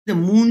The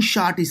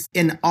moonshot is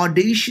an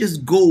audacious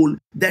goal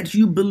that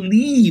you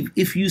believe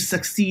if you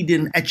succeed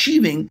in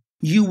achieving,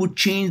 you would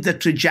change the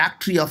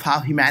trajectory of how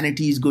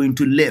humanity is going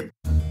to live.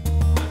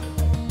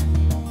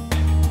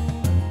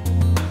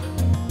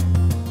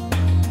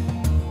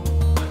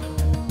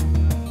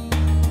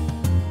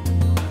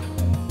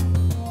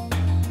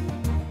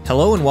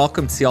 Hello and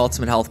welcome to the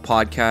Ultimate Health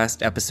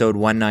Podcast, episode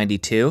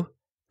 192.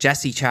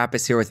 Jesse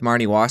Chappus here with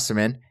Marni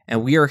Wasserman,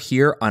 and we are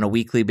here on a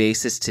weekly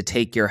basis to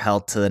take your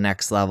health to the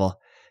next level.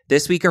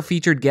 This week, our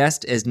featured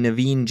guest is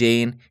Naveen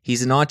Jain.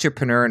 He's an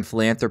entrepreneur and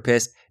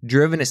philanthropist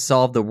driven to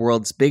solve the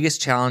world's biggest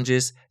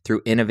challenges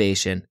through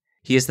innovation.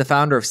 He is the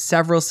founder of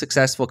several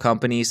successful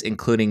companies,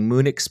 including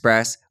Moon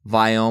Express,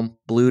 Viome,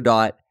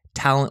 Bluedot,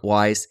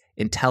 TalentWise,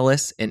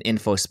 Intelius, and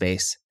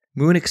InfoSpace.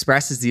 Moon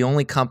Express is the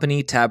only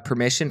company to have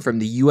permission from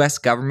the US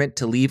government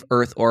to leave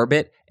Earth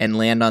orbit and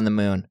land on the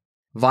moon.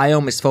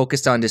 Viome is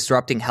focused on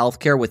disrupting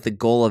healthcare with the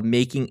goal of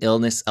making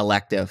illness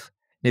elective.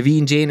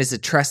 Naveen Jain is a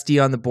trustee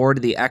on the board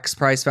of the X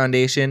Prize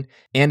Foundation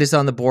and is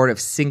on the board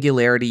of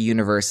Singularity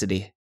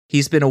University.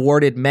 He's been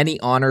awarded many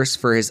honors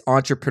for his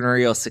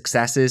entrepreneurial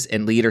successes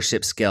and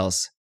leadership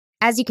skills.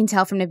 As you can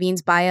tell from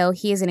Naveen's bio,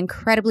 he is an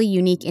incredibly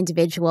unique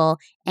individual,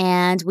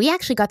 and we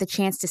actually got the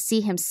chance to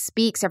see him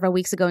speak several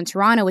weeks ago in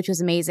Toronto, which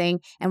was amazing,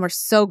 and we're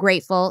so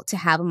grateful to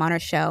have him on our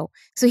show.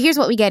 So here's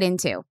what we get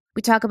into.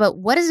 We talk about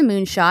what is a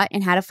moonshot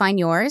and how to find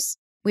yours.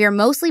 We are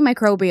mostly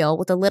microbial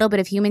with a little bit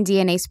of human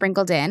DNA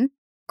sprinkled in.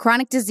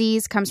 Chronic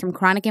disease comes from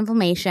chronic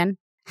inflammation,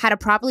 how to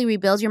properly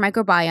rebuild your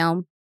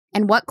microbiome,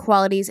 and what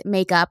qualities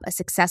make up a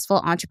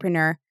successful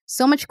entrepreneur.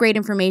 So much great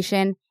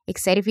information.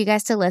 Excited for you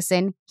guys to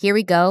listen. Here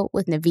we go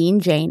with Naveen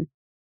Jain.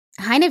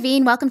 Hi,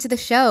 Naveen. Welcome to the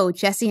show.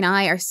 Jesse and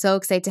I are so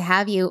excited to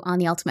have you on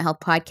the Ultimate Health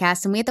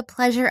Podcast, and we had the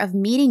pleasure of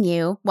meeting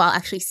you,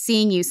 actually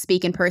seeing you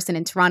speak in person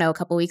in Toronto a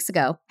couple weeks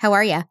ago. How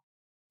are you?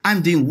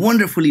 I'm doing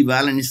wonderfully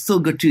well, and it's so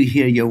good to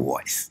hear your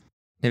voice.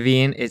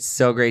 Naveen, it's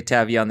so great to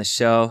have you on the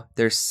show.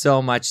 There's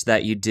so much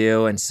that you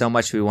do and so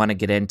much we want to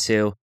get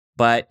into.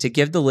 But to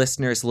give the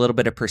listeners a little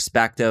bit of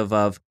perspective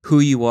of who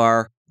you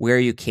are, where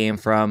you came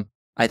from,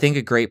 I think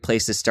a great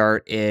place to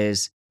start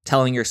is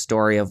telling your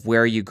story of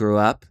where you grew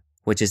up,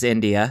 which is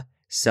India.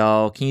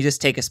 So can you just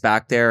take us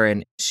back there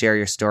and share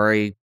your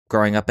story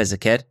growing up as a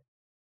kid?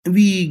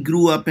 We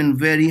grew up in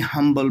very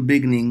humble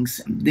beginnings.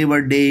 There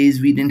were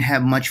days we didn't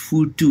have much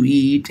food to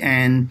eat.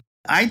 And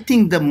I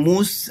think the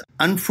most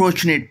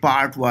unfortunate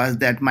part was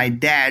that my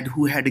dad,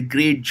 who had a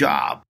great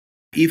job,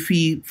 if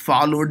he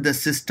followed the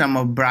system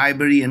of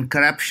bribery and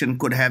corruption,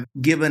 could have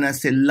given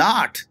us a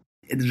lot.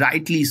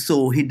 Rightly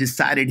so, he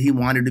decided he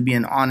wanted to be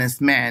an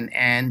honest man.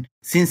 And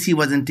since he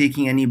wasn't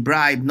taking any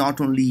bribe, not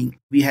only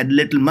we had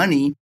little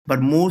money,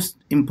 but most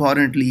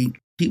importantly,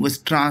 he was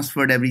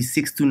transferred every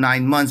 6 to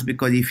 9 months,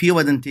 because if he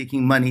wasn't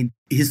taking money,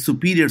 his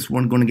superiors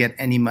weren't going to get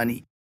any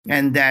money.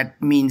 And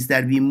that means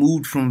that we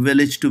moved from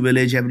village to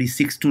village every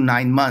 6 to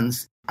 9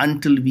 months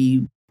until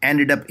we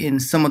ended up in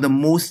some of the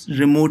most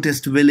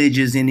remotest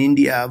villages in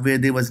India where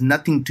there was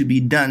nothing to be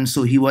done.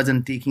 So he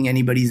wasn't taking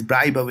anybody's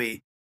bribe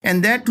away.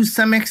 And that, to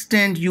some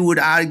extent, you would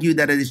argue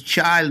that as a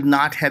child,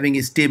 not having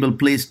a stable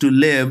place to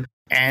live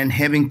and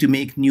having to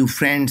make new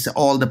friends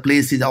all the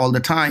places all the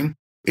time,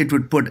 it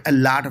would put a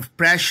lot of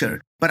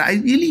pressure. But I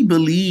really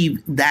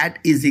believe that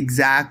is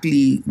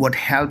exactly what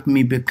helped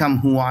me become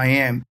who I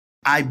am.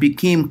 I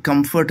became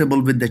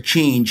comfortable with the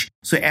change.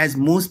 So as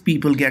most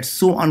people get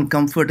so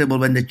uncomfortable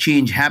when the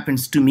change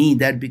happens, to me,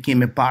 that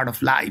became a part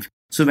of life.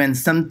 So when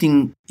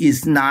something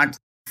is not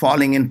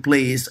falling in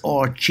place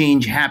or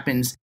change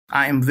happens,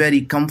 I am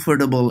very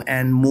comfortable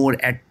and more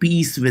at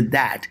peace with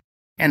that.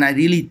 And I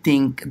really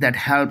think that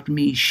helped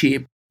me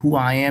shape who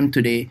I am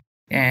today.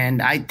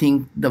 And I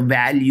think the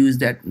values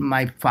that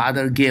my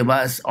father gave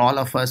us, all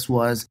of us,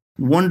 was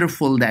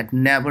wonderful, that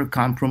never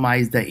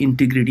compromise the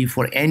integrity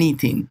for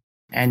anything.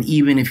 And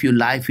even if your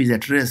life is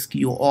at risk,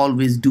 you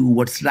always do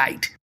what's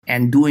right.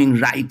 And doing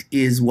right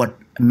is what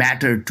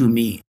mattered to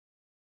me.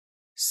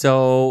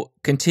 So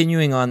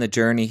continuing on the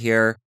journey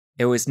here,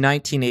 it was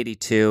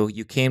 1982.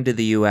 You came to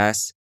the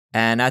US.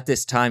 And at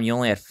this time, you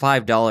only had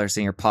 $5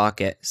 in your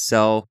pocket.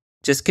 So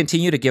just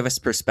continue to give us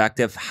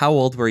perspective. How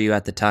old were you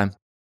at the time?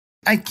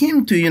 I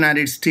came to the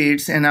United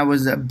States and I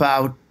was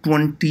about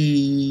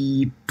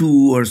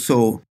 22 or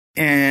so,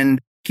 and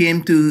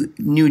came to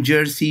New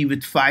Jersey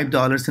with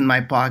 $5 in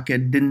my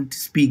pocket, didn't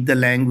speak the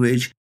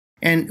language,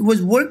 and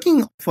was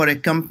working for a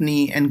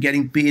company and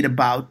getting paid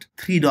about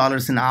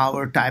 $3 an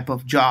hour type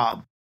of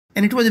job.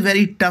 And it was a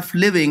very tough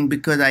living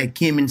because I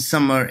came in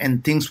summer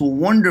and things were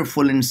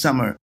wonderful in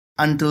summer,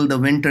 until the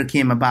winter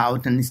came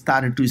about and it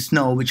started to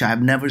snow, which I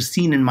have never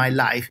seen in my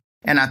life.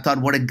 And I thought,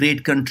 what a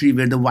great country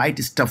where the white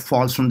stuff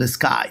falls from the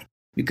sky,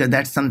 because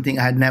that's something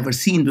I had never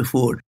seen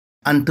before.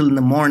 Until in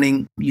the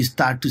morning, you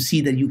start to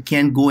see that you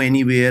can't go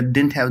anywhere,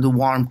 didn't have the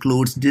warm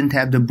clothes, didn't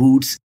have the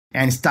boots,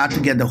 and start to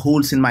get the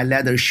holes in my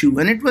leather shoe.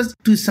 And it was,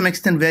 to some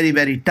extent, very,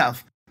 very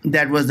tough.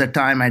 That was the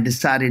time I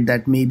decided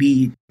that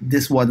maybe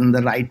this wasn't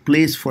the right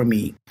place for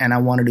me and I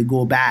wanted to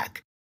go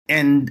back.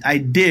 And I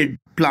did.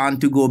 plan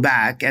to go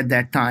back at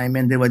that time.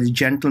 And there was a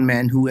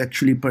gentleman who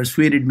actually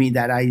persuaded me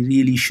that I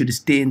really should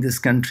stay in this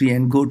country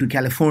and go to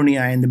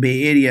California and the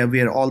Bay Area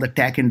where all the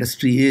tech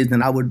industry is,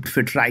 and I would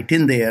fit right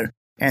in there.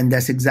 And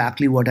that's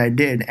exactly what I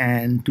did.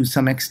 And to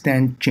some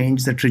extent,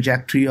 changed the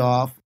trajectory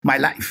of my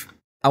life.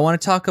 I want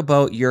to talk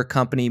about your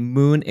company,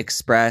 Moon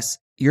Express.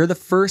 You're the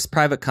first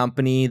private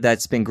company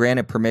that's been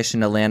granted permission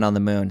to land on the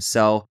moon.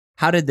 So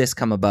how did this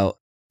come about?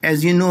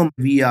 As you know,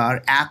 we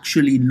are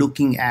actually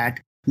looking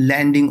at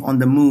landing on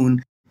the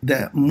moon.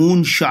 The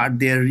moonshot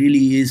there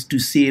really is to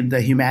save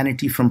the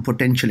humanity from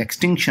potential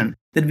extinction.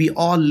 That we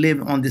all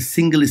live on this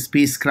single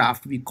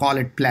spacecraft, we call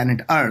it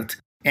planet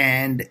Earth.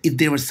 And if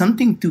there was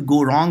something to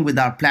go wrong with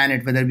our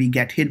planet, whether we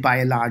get hit by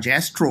a large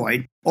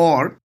asteroid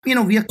or,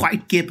 we are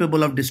quite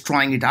capable of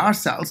destroying it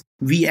ourselves,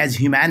 we as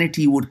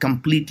humanity would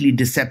completely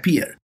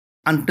disappear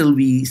until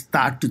we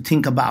start to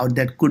think about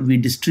that could we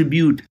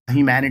distribute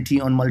humanity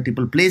on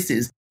multiple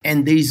places.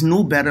 And there is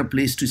no better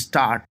place to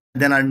start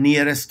than our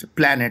nearest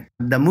planet,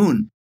 the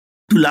moon.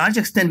 To a large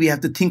extent, we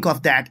have to think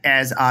of that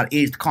as our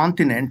eighth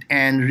continent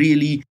and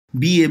really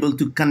be able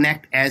to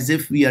connect as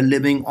if we are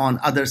living on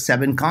other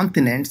 7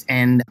 continents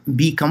and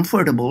be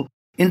comfortable.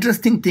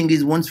 Interesting thing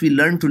is once we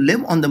learn to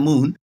live on the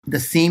moon, the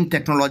same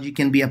technology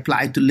can be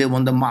applied to live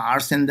on the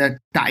Mars and the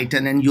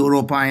Titan and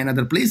Europa and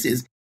other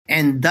places,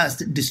 and thus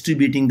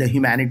distributing the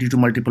humanity to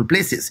multiple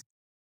places.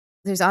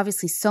 There's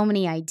obviously so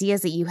many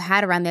ideas that you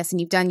had around this and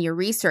you've done your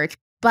research,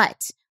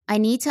 but I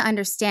need to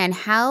understand,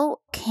 how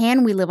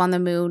can we live on the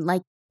moon?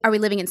 Like, are we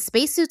living in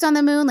spacesuits on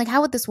the moon? Like,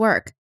 how would this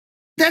work?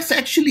 That's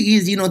actually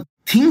is,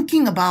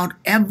 thinking about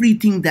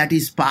everything that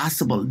is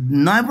possible.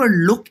 Never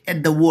look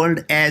at the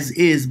world as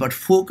is, but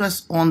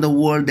focus on the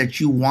world that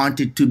you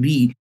want it to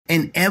be.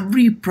 And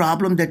every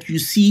problem that you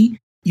see,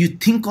 you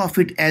think of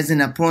it as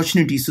an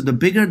opportunity. So the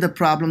bigger the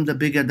problem, the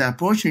bigger the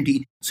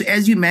opportunity. So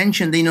as you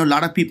mentioned, a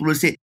lot of people will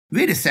say,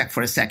 wait a sec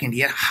for a second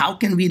here. How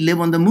can we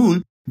live on the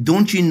moon?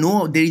 Don't you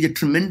know there is a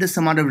tremendous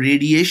amount of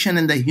radiation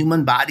and the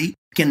human body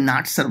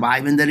cannot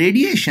survive in the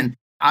radiation?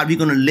 Are we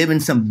going to live in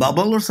some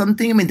bubble or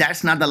something?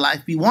 That's not the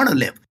life we want to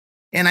live.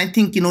 And I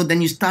think,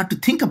 then you start to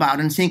think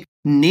about and saying,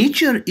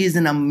 nature is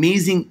an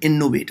amazing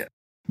innovator.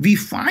 We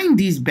find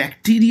these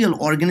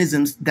bacterial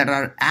organisms that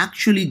are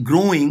actually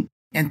growing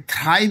and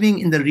thriving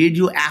in the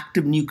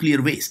radioactive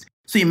nuclear waste.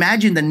 So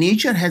imagine the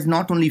nature has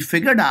not only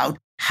figured out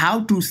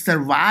how to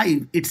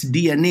survive its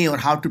DNA or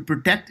how to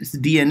protect its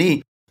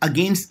DNA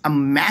against a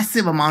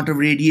massive amount of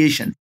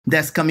radiation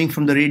that's coming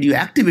from the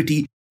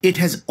radioactivity, it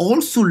has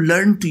also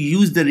learned to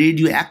use the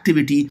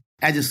radioactivity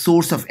as a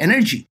source of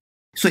energy.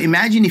 So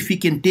imagine if we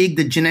can take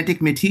the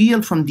genetic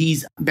material from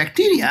these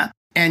bacteria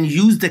and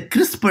use the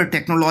CRISPR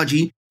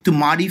technology to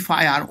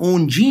modify our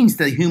own genes,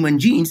 the human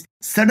genes.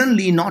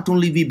 Suddenly, not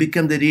only we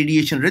become the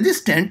radiation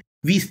resistant,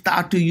 we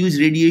start to use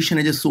radiation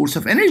as a source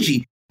of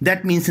energy.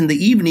 That means in the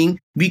evening,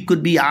 we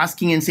could be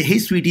asking and say, hey,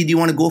 sweetie, do you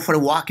want to go for a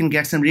walk and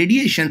get some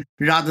radiation?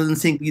 Rather than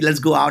saying, let's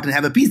go out and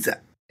have a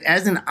pizza.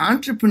 As an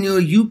entrepreneur,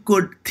 you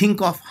could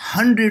think of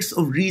hundreds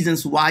of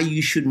reasons why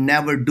you should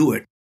never do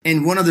it.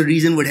 And one of the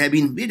reasons would have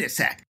been, wait a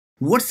sec,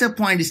 what's the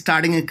point of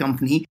starting a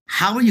company?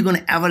 How are you going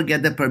to ever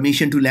get the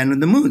permission to land on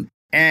the moon?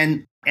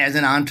 And as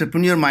an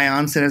entrepreneur, my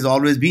answer has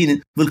always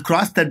been, we'll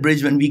cross that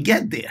bridge when we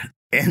get there.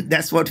 And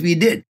that's what we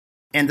did.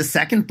 And the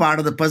second part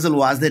of the puzzle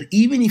was that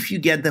even if you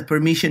get the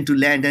permission to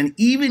land, and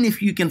even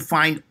if you can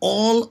find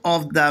all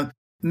of the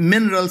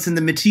minerals and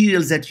the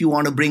materials that you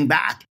want to bring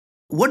back,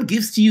 what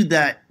gives you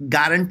the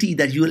guarantee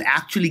that you will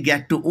actually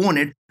get to own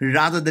it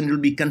rather than it will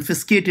be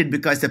confiscated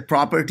because it's the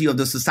property of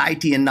the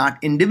society and not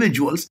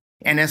individuals?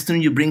 And as soon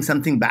as you bring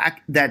something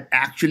back, that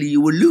actually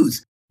you will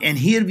lose. And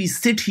here we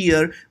sit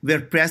here where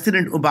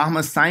President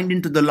Obama signed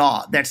into the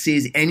law that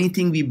says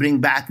anything we bring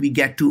back, we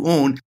get to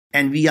own.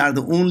 And we are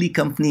the only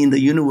company in the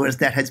universe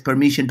that has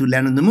permission to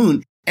land on the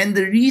moon. And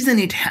the reason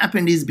it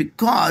happened is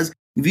because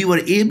we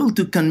were able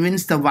to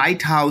convince the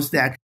White House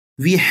that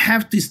we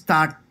have to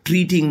start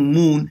treating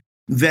moon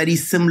very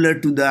similar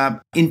to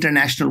the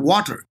international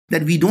water,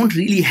 that we don't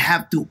really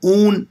have to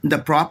own the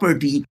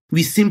property.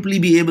 We simply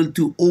be able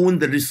to own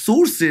the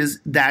resources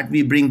that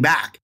we bring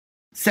back.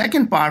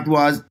 Second part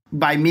was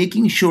by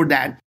making sure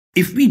that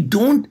if we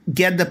don't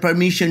get the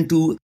permission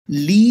to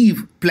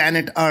leave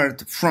planet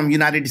Earth from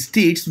United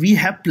States, we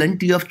have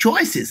plenty of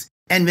choices.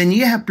 And when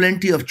you have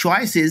plenty of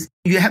choices,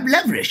 you have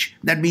leverage.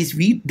 That means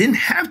we didn't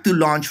have to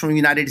launch from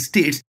United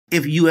States.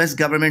 If US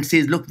government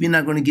says, look, we're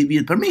not going to give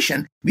you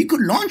permission, we could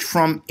launch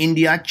from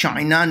India,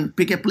 China, and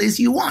pick a place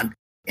you want.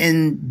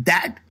 And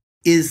that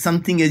is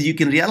something, as you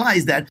can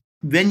realize, that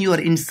when you are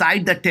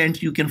inside the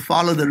tent, you can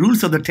follow the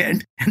rules of the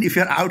tent. And if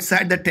you're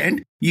outside the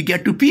tent, you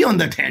get to pee on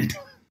the tent.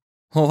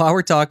 Well, while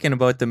we're talking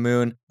about the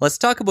moon, let's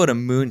talk about a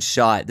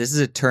moonshot. This is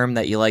a term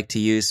that you like to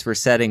use for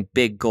setting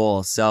big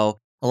goals. So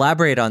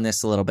elaborate on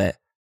this a little bit.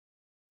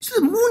 So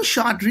the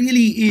moonshot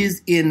really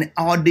is an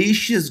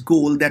audacious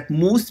goal that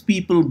most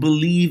people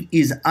believe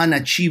is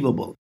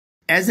unachievable.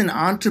 As an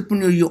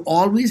entrepreneur, you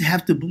always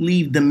have to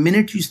believe the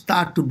minute you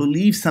start to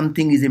believe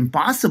something is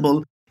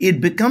impossible,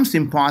 it becomes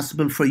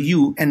impossible for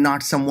you and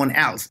not someone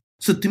else.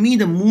 So to me,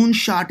 the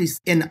moonshot is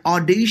an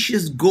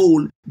audacious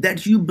goal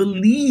that you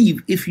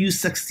believe if you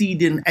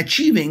succeed in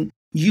achieving,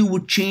 you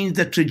would change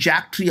the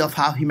trajectory of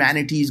how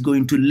humanity is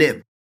going to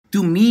live.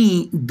 To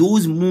me,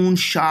 those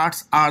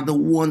moonshots are the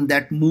one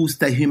that moves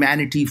the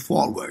humanity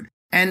forward.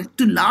 And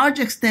to large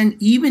extent,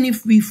 even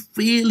if we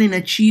fail in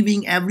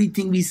achieving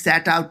everything we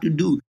set out to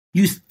do,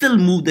 you still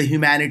move the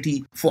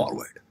humanity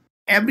forward.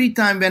 Every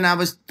time when I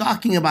was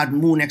talking about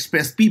Moon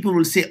Express, people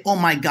will say, oh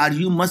my God,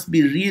 you must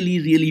be really,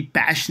 really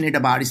passionate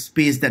about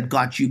space that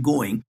got you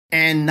going.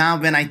 And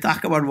now when I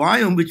talk about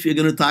Viome, which we're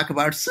going to talk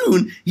about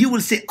soon, you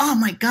will say, oh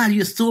my God,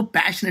 you're so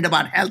passionate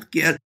about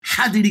healthcare.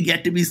 How did you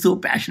get to be so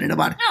passionate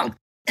about health?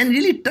 And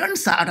really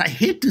turns out, I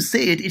hate to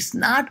say it, it's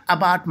not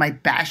about my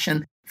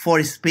passion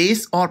for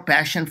space or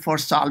passion for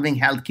solving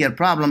healthcare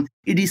problem.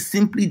 It is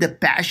simply the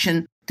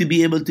passion to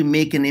be able to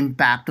make an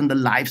impact on the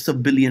lives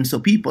of billions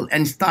of people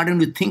and starting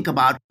to think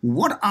about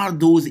what are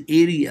those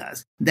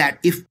areas that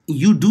if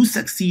you do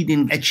succeed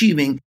in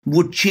achieving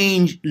would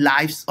change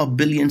lives of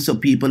billions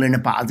of people in a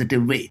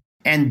positive way.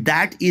 And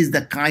that is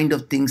the kind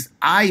of things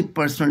I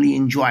personally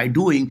enjoy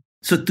doing.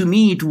 So to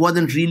me, it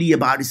wasn't really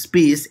about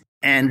space,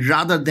 and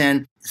rather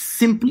than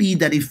simply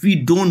that if we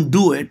don't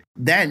do it,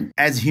 then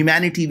as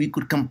humanity, we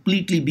could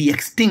completely be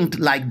extinct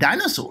like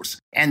dinosaurs.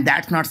 And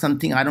that's not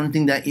something I don't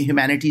think that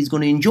humanity is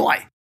going to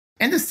enjoy.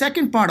 And the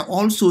second part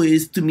also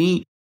is, to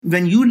me,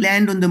 when you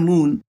land on the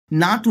moon,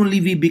 not only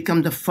we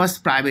become the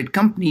first private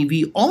company,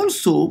 we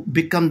also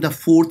become the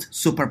fourth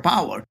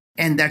superpower.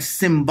 And that's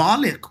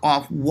symbolic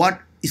of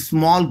what a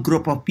small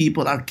group of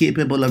people are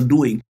capable of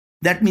doing.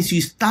 That means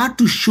you start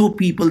to show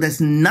people there's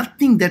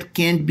nothing that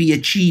can't be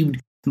achieved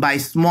by a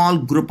small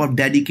group of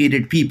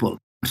dedicated people.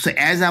 So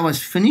as I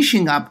was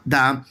finishing up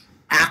the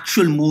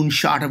actual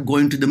moonshot of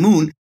going to the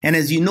moon, and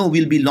as you know,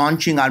 we'll be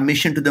launching our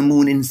mission to the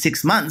moon in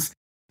 6 months,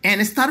 and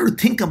I started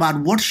to think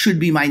about what should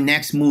be my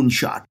next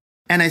moonshot.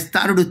 And I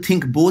started to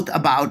think both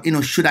about,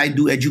 should I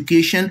do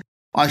education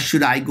or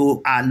should I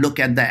go look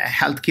at the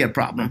healthcare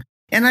problem?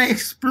 And I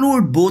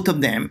explored both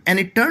of them. And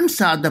it turns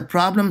out the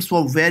problems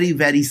were very,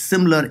 very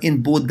similar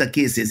in both the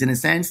cases, in a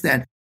sense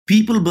that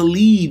people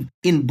believe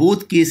in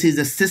both cases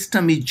the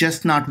system is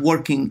just not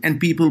working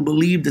and people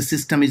believe the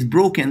system is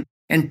broken.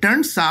 And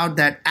turns out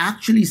that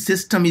actually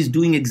system is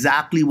doing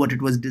exactly what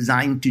it was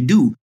designed to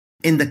do.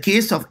 In the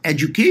case of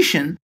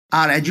education,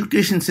 our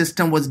education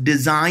system was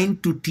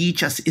designed to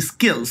teach us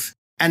skills.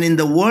 And in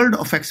the world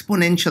of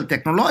exponential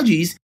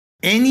technologies,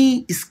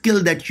 any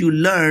skill that you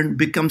learn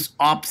becomes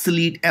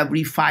obsolete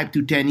every 5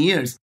 to 10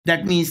 years.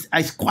 That means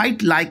it's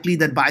quite likely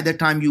that by the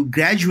time you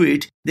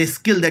graduate, the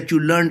skill that you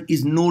learn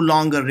is no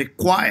longer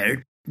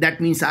required. That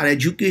means our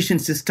education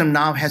system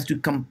now has to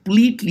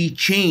completely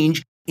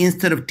change.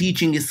 Instead of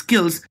teaching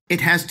skills,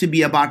 it has to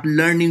be about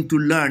learning to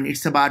learn.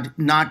 It's about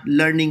not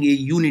learning a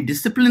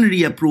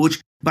unidisciplinary approach,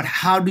 but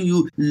how do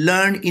you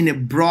learn in a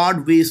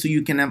broad way so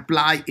you can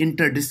apply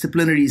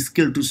interdisciplinary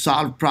skill to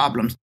solve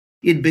problems?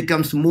 It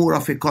becomes more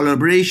of a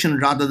collaboration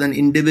rather than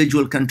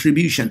individual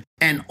contribution.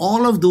 And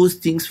all of those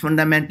things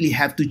fundamentally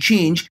have to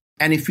change.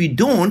 And if we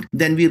don't,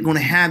 then we're going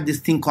to have this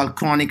thing called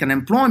chronic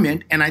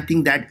unemployment. And I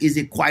think that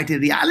is quite a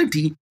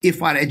reality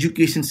if our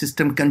education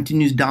system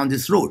continues down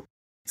this road.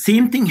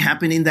 Same thing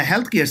happened in the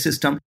healthcare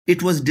system.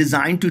 It was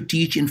designed to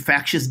teach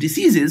infectious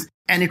diseases,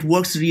 and it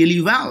works really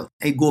well.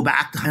 I go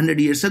back 100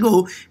 years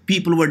ago,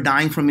 people were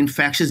dying from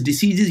infectious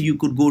diseases. You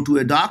could go to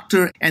a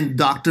doctor, and the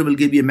doctor will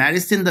give you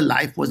medicine. The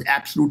life was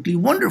absolutely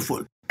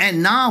wonderful.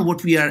 And now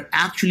what we are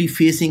actually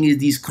facing is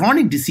these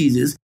chronic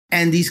diseases,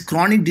 and these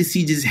chronic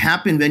diseases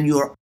happen when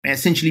you're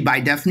essentially, by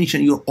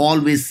definition, you're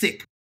always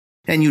sick.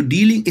 And you're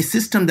dealing a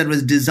system that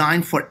was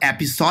designed for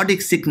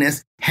episodic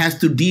sickness has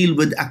to deal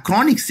with a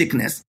chronic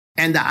sickness.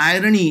 And the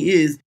irony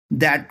is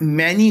that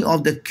many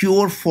of the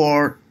cure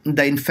for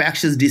the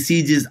infectious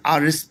diseases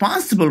are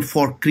responsible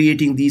for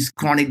creating these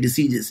chronic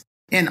diseases.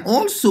 And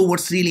also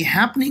what's really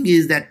happening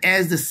is that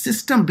as the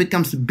system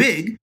becomes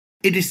big,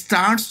 it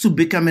starts to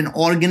become an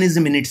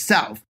organism in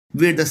itself,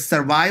 where the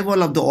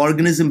survival of the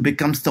organism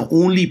becomes the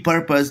only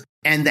purpose,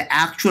 and the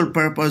actual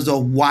purpose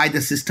of why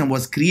the system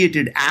was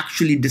created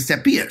actually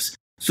disappears.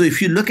 So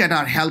if you look at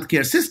our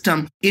healthcare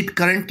system, it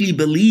currently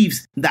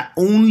believes that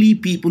only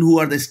people who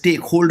are the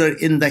stakeholder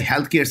in the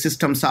healthcare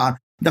systems are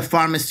the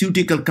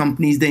pharmaceutical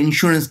companies, the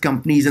insurance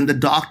companies, and the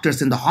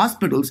doctors and the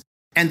hospitals.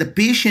 And the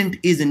patient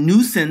is a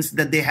nuisance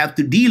that they have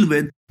to deal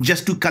with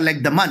just to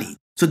collect the money.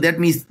 So that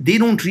means they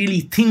don't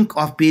really think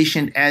of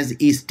patient as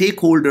a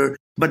stakeholder,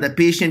 but the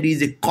patient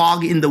is a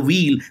cog in the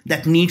wheel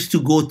that needs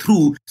to go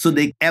through so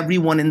that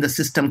everyone in the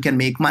system can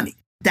make money.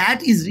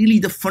 That is really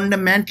the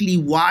fundamentally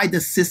why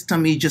the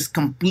system is just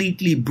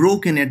completely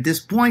broken at this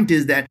point,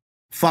 is that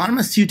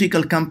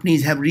pharmaceutical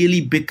companies have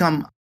really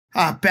become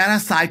a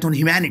parasite on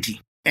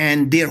humanity,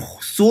 and their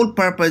sole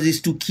purpose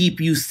is to keep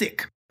you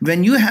sick.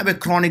 When you have a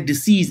chronic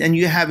disease and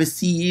you have a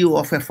CEO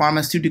of a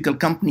pharmaceutical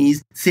company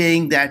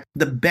saying that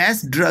the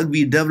best drug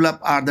we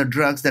develop are the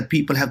drugs that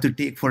people have to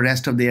take for the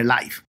rest of their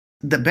life.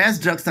 the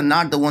best drugs are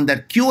not the one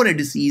that cure a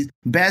disease.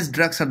 Best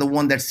drugs are the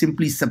one that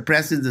simply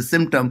suppresses the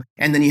symptom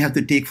and then you have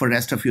to take for the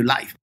rest of your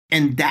life.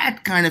 And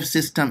that kind of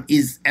system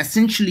is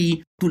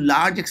essentially to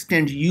large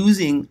extent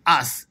using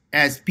us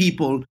as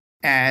people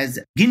as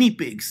guinea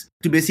pigs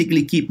to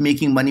basically keep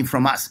making money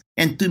from us.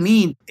 And to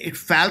me, it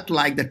felt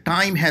like the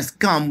time has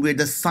come where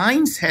the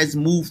science has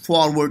moved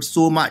forward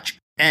so much.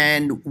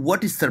 And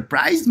what has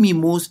surprised me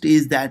most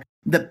is that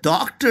the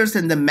doctors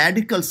and the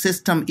medical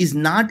system is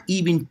not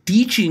even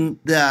teaching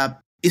the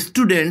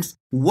students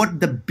what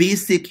the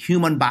basic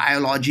human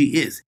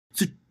biology is.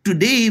 So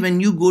today,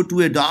 when you go to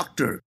a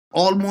doctor,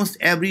 almost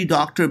every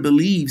doctor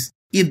believes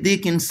if they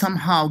can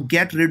somehow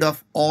get rid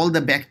of all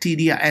the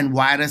bacteria and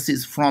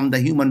viruses from the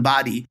human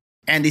body,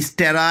 and a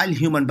sterile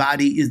human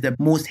body is the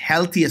most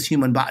healthiest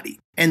human body.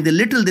 And the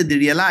little did they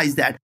realize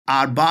that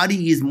our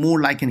body is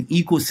more like an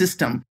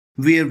ecosystem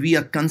where we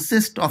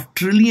consist of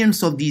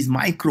trillions of these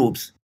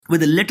microbes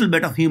with a little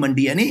bit of human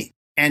DNA.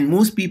 And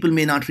most people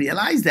may not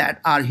realize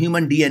that our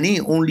human DNA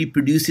only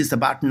produces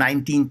about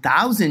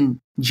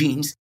 19,000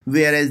 genes,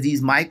 whereas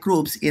these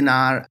microbes in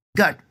our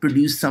gut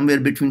produce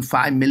somewhere between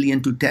 5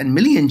 million to 10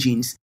 million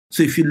genes.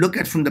 So if you look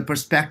at from the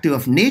perspective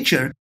of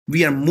nature,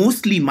 we are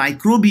mostly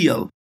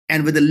microbial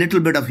and with a little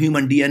bit of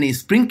human DNA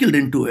sprinkled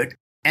into it.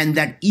 And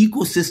that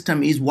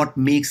ecosystem is what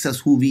makes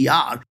us who we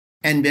are.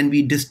 And when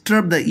we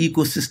disturb the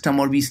ecosystem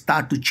or we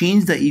start to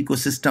change the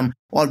ecosystem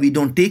or we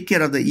don't take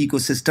care of the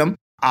ecosystem,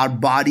 our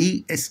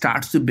body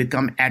starts to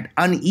become at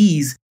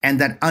unease.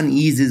 And that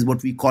unease is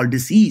what we call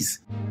disease.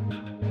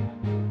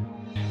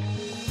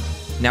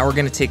 Now we're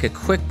going to take a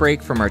quick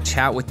break from our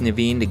chat with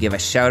Naveen to give a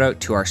shout out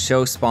to our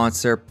show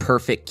sponsor,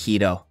 Perfect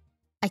Keto.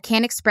 I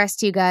can't express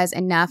to you guys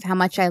enough how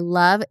much I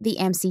love the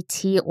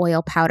MCT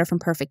oil powder from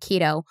Perfect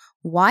Keto.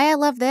 Why I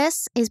love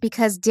this is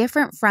because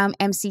different from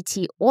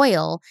MCT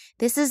oil,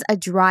 this is a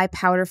dry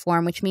powder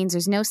form, which means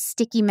there's no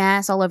sticky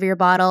mess all over your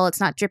bottle. It's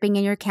not dripping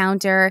in your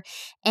counter,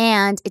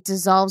 and it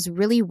dissolves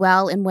really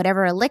well in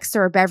whatever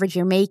elixir or beverage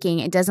you're making.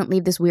 It doesn't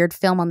leave this weird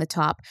film on the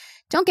top.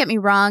 Don't get me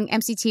wrong,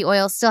 MCT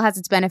oil still has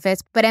its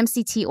benefits, but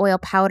MCT oil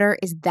powder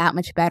is that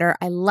much better.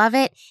 I love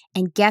it.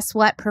 And guess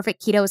what?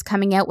 Perfect Keto is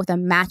coming out with a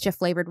matcha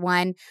flavored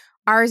one.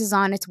 Ours is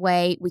on its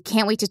way. We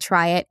can't wait to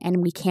try it,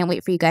 and we can't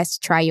wait for you guys to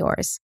try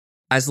yours.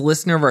 As a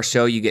listener of our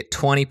show, you get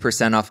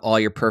 20% off all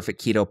your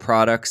Perfect Keto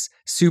products.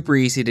 Super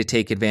easy to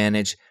take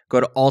advantage.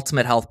 Go to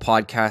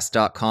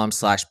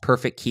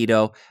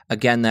ultimatehealthpodcast.com/perfectketo.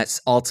 Again,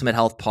 that's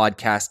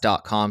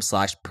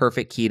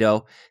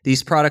ultimatehealthpodcast.com/perfectketo.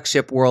 These products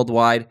ship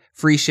worldwide,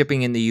 free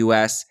shipping in the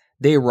US.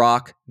 They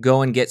rock.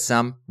 Go and get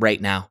some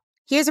right now.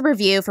 Here's a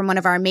review from one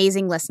of our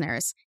amazing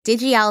listeners,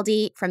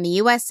 Digialdi from the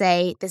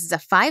USA. This is a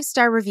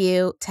 5-star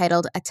review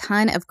titled A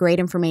Ton of Great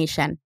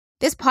Information.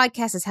 This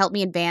podcast has helped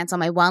me advance on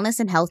my wellness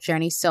and health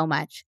journey so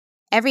much.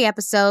 Every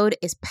episode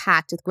is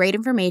packed with great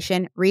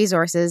information,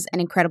 resources, and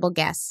incredible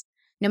guests.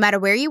 No matter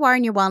where you are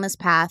in your wellness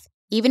path,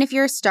 even if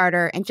you're a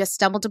starter and just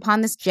stumbled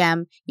upon this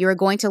gem, you are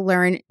going to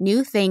learn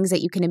new things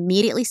that you can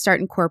immediately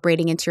start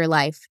incorporating into your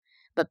life.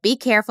 But be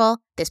careful,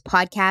 this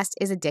podcast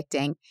is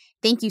addicting.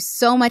 Thank you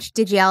so much,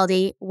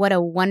 Digialdi. What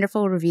a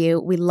wonderful review.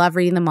 We love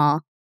reading them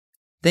all.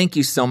 Thank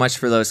you so much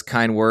for those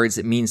kind words.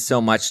 It means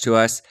so much to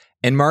us.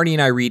 And Marty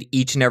and I read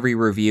each and every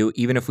review,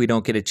 even if we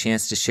don't get a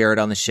chance to share it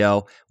on the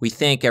show. We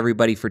thank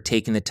everybody for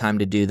taking the time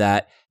to do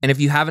that. And if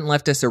you haven't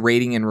left us a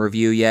rating and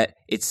review yet,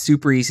 it's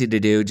super easy to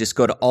do. Just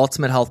go to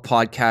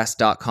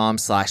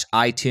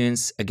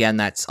ultimatehealthpodcast.com/iTunes. Again,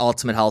 that's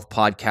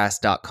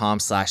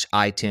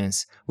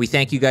ultimatehealthpodcast.com/iTunes. We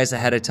thank you guys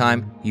ahead of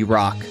time. You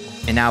rock.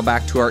 And now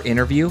back to our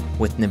interview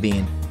with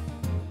Naveen.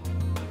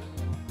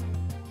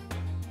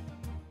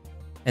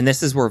 And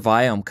this is where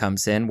Viome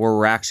comes in, where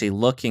we're actually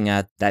looking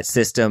at that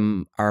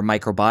system, our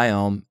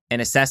microbiome,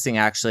 and assessing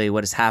actually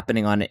what is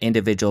happening on an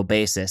individual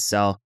basis.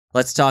 So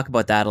let's talk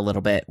about that a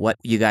little bit, what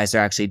you guys are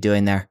actually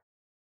doing there.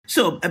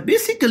 So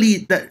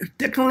basically, the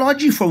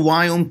technology for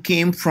Viome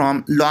came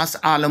from Los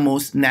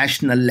Alamos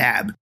National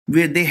Lab,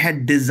 where they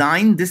had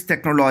designed this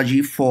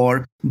technology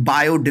for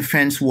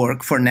biodefense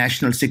work for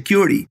national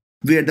security,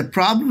 where the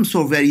problems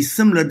were very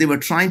similar. They were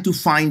trying to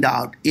find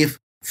out if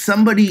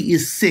somebody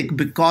is sick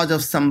because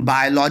of some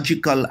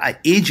biological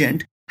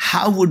agent,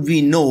 how would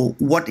we know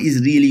what is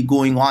really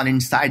going on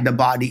inside the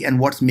body and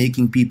what's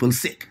making people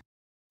sick?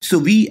 So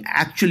we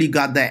actually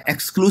got the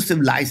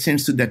exclusive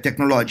license to the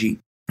technology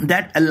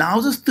that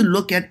allows us to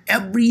look at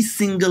every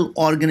single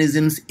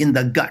organisms in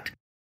the gut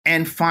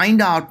and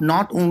find out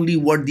not only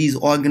what these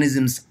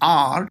organisms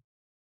are,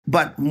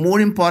 but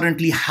more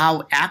importantly,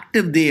 how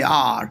active they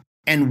are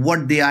and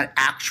what they are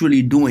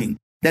actually doing.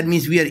 That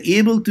means we are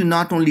able to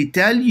not only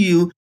tell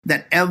you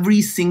that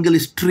every single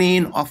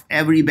strain of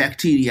every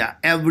bacteria,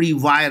 every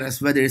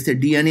virus, whether it's a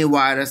DNA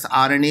virus,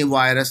 RNA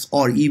virus,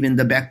 or even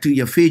the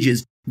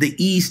bacteriophages, the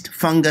yeast,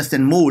 fungus,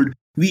 and mold,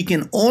 we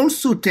can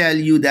also tell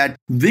you that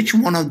which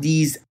one of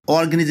these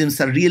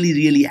organisms are really,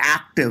 really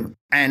active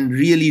and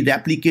really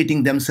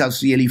replicating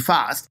themselves really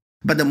fast.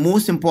 But the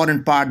most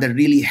important part that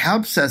really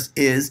helps us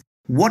is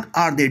what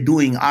are they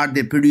doing? Are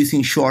they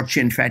producing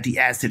short-chain fatty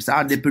acids?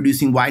 Are they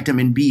producing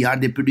vitamin B? Are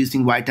they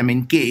producing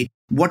vitamin K?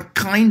 What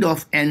kind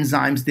of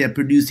enzymes they are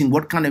producing?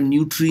 What kind of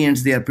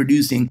nutrients they are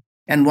producing?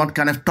 And what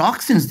kind of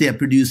toxins they are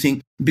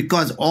producing?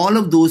 Because all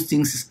of those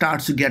things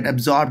starts to get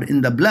absorbed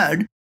in the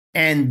blood.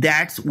 And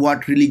that's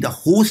what really the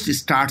host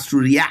starts to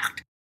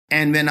react.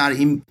 And when our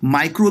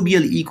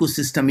microbial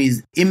ecosystem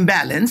is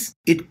imbalanced,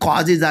 it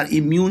causes our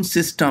immune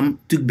system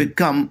to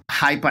become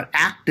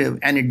hyperactive.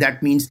 And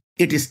that means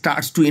it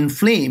starts to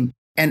inflame.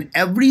 And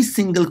every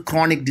single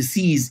chronic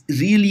disease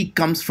really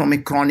comes from a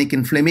chronic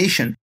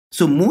inflammation.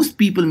 So most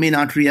people may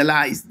not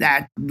realize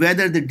that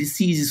whether the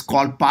disease is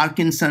called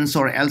Parkinson's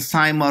or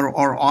Alzheimer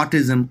or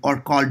autism or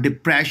called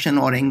depression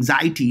or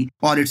anxiety,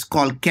 or it's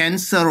called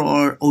cancer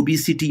or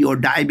obesity or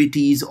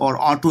diabetes or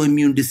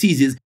autoimmune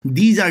diseases,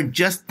 these are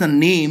just the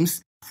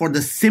names for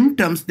the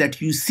symptoms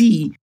that you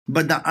see,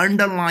 but the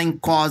underlying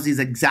cause is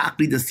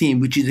exactly the same,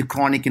 which is a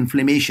chronic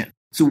inflammation.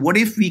 So what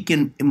if we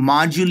can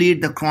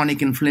modulate the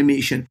chronic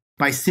inflammation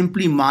by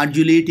simply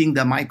modulating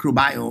the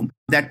microbiome?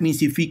 That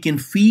means if we can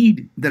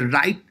feed the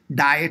right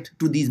diet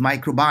to these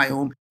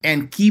microbiome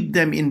and keep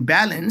them in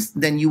balance,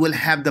 then you will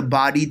have the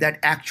body that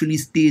actually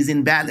stays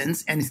in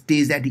balance and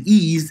stays at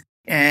ease.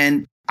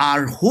 And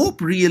our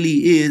hope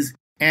really is,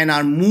 and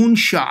our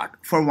moonshot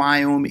for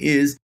Viome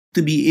is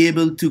to be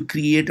able to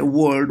create a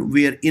world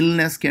where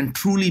illness can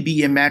truly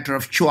be a matter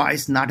of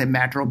choice, not a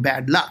matter of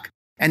bad luck.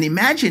 And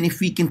imagine if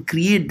we can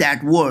create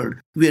that world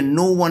where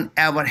no one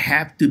ever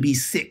have to be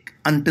sick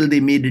until they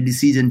made a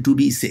decision to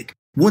be sick.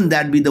 Wouldn't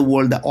that be the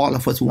world that all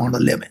of us want to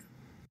live in?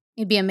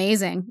 It'd be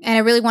amazing. And I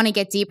really want to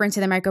get deeper into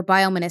the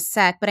microbiome in a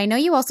sec, but I know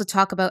you also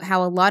talk about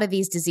how a lot of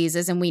these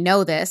diseases, and we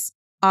know this,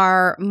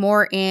 are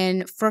more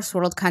in first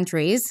world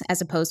countries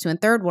as opposed to in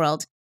third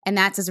world. And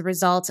that's as a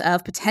result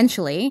of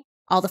potentially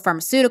all the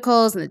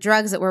pharmaceuticals and the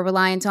drugs that we're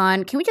reliant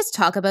on. Can we just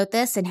talk about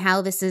this and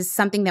how this is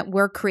something that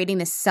we're creating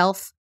this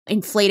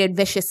self-inflated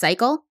vicious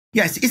cycle?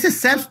 Yes, it's a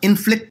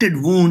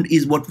self-inflicted wound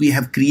is what we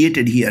have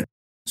created here.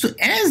 So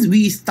as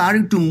we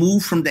started to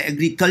move from the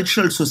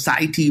agricultural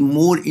society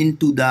more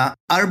into the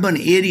urban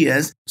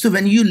areas, so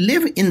when you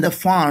live in the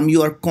farm,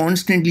 you are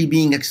constantly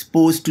being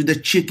exposed to the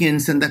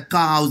chickens and the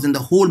cows and the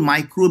whole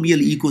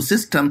microbial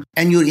ecosystem,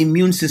 and your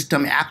immune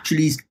system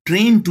actually is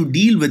trained to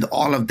deal with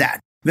all of that.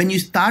 When you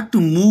start to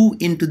move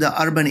into the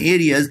urban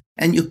areas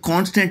and you're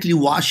constantly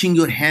washing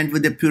your hand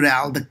with the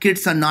Purell, the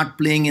kids are not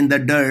playing in the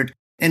dirt,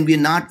 and we're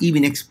not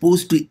even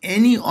exposed to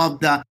any of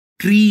the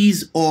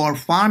trees or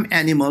farm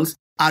animals,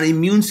 our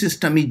immune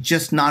system is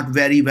just not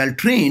very well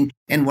trained.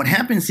 And what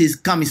happens is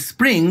come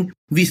spring,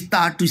 we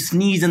start to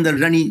sneeze and the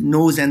runny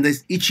nose and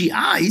the itchy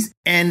eyes.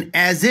 And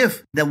as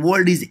if the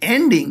world is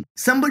ending,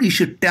 somebody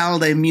should tell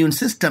the immune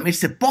system,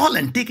 it's a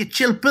pollen, take a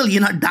chill pill,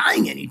 you're not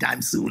dying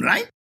anytime soon,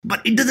 right?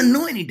 But it doesn't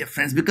know any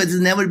difference because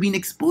it's never been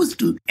exposed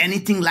to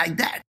anything like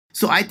that.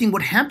 So I think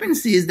what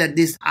happens is that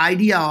this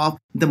idea of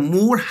the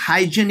more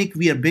hygienic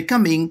we are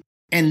becoming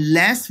and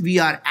less we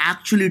are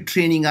actually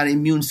training our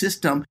immune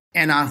system,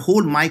 and our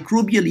whole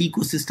microbial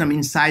ecosystem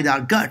inside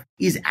our gut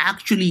is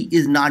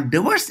not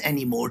diverse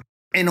anymore.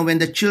 And when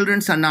the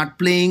children are not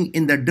playing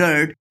in the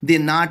dirt, they're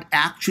not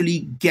actually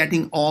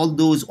getting all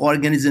those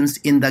organisms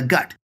in the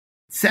gut.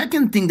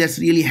 Second thing that's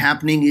really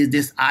happening is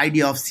this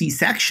idea of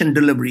C-section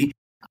delivery.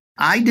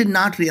 I did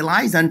not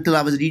realize until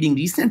I was reading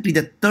recently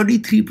that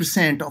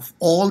 33% of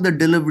all the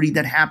delivery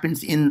that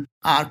happens in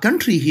our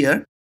country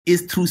here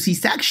is through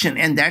C-section.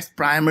 And that's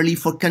primarily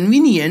for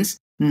convenience,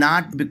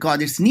 not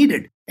because it's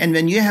needed. And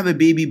when you have a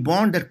baby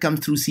born that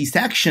comes through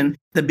C-section,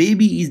 the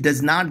baby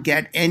does not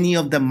get any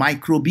of the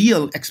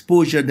microbial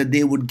exposure that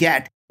they would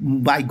get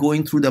by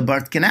going through the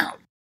birth canal.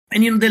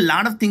 And there are a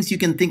lot of things you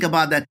can think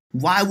about that.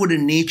 Why would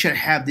nature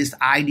have this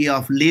idea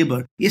of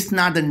labor? It's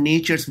not the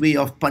nature's way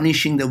of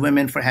punishing the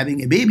women for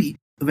having a baby.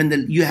 When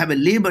you have a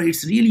labor,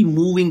 it's really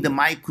moving the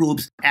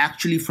microbes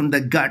actually from the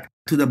gut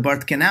to the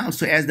birth canal.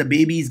 So as the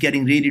baby is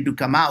getting ready to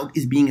come out,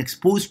 is being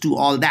exposed to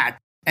all that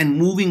and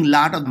moving a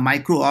lot of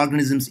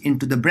microorganisms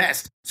into the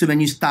breast. So when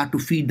you start to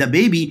feed the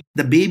baby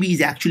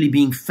is actually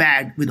being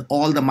fed with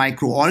all the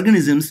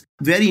microorganisms.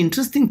 Very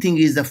interesting thing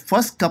is the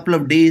first couple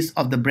of days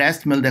of the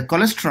breast milk, the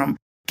colostrum,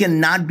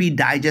 cannot be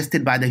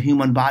digested by the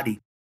human body.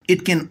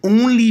 It can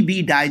only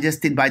be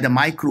digested by the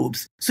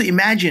microbes. So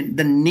imagine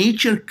the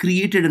nature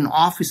created an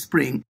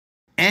offspring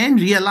and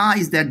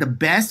realized that the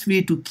best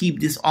way to keep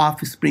this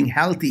offspring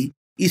healthy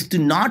is to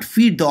not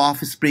feed the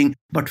offspring,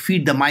 but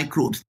feed the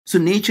microbes. So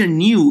nature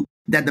knew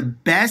that the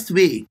best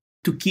way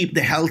to keep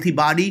the healthy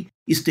body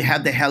is to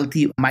have the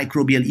healthy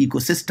microbial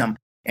ecosystem.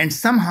 And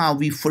somehow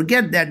we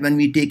forget that when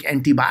we take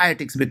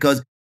antibiotics,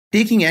 because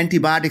taking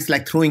antibiotics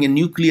like throwing a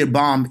nuclear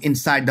bomb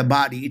inside the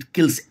body, it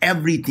kills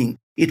everything.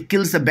 It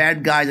kills the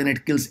bad guys and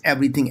it kills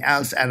everything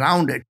else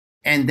around it.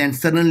 And then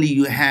suddenly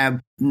you have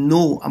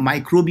no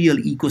microbial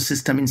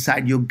ecosystem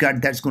inside your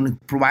gut that's going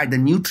to provide the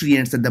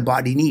nutrients that the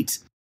body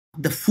needs.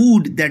 The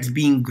food that's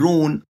being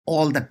grown,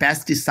 all the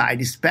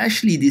pesticide,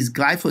 especially this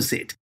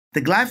glyphosate.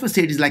 The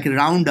glyphosate is like a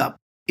Roundup.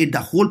 The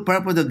whole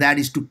purpose of that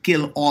is to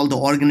kill all the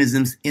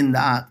organisms in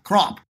the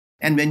crop.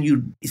 And when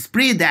you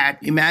spray that,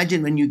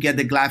 imagine when you get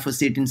the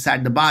glyphosate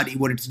inside the body,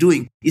 what it's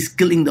doing is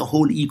killing the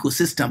whole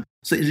ecosystem.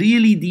 So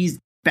really these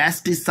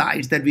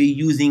pesticides that we're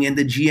using and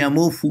the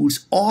GMO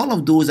foods, all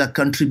of those are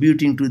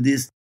contributing to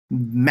this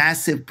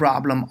massive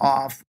problem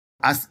of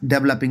us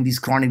developing these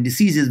chronic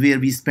diseases, where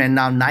we spend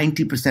now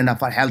 90%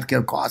 of our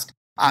healthcare costs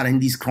are in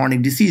these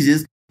chronic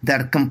diseases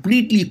that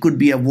completely could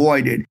be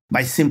avoided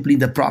by simply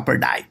the proper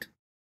diet.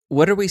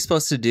 What are we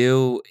supposed to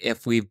do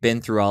if we've been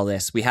through all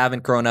this? We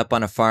haven't grown up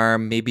on a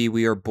farm. Maybe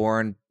we were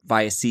born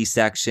via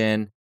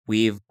C-section.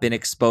 We've been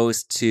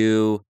exposed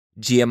to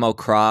GMO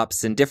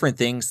crops and different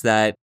things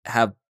that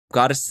have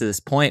got us to this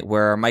point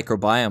where our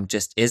microbiome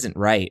just isn't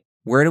right.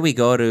 Where do we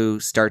go to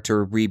start to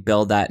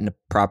rebuild that in a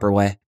proper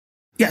way?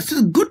 Yeah, so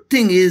the good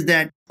thing is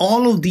that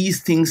all of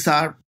these things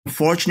are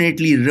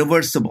fortunately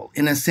reversible,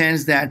 in a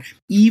sense that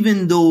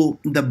even though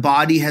the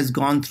body has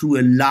gone through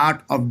a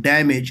lot of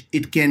damage,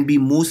 it can be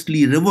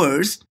mostly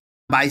reversed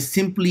by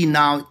simply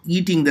now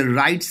eating the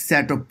right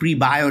set of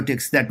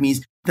prebiotics. That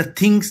means the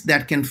things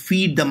that can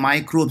feed the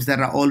microbes that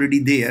are already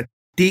there,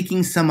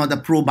 taking some of the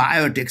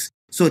probiotics.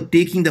 So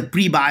taking the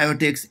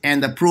prebiotics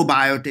and the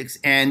probiotics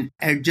and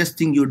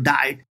adjusting your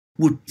diet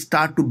would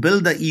start to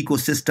build the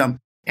ecosystem,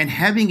 and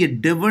having a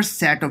diverse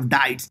set of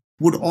diets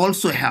would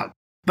also help.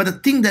 But the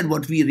thing that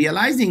what we're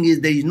realizing is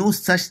there is no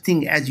such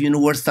thing as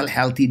universal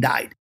healthy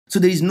diet. So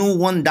there is no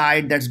one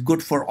diet that's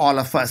good for all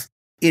of us.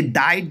 A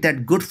diet that's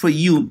good for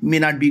you may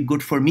not be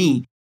good for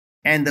me.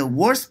 And the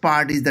worst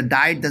part is the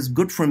diet that's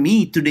good for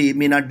me today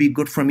may not be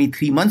good for me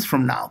 3 months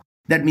from now.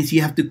 That means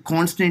you have to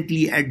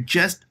constantly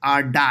adjust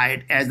our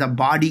diet as the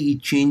body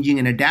is changing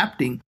and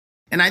adapting.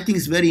 And I think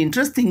it's very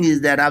interesting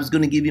is that I was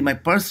going to give you my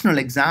personal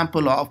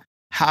example of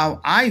how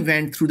I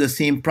went through the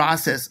same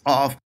process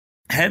of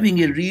having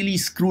a really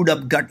screwed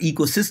up gut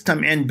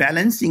ecosystem and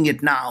balancing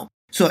it now.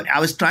 So I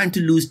was trying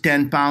to lose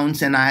 10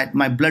 pounds and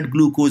my blood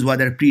glucose was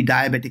at a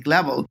pre-diabetic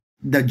level.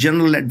 The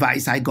general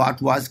advice I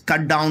got was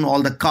cut down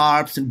all the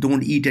carbs and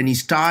don't eat any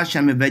starch.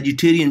 I'm a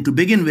vegetarian to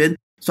begin with.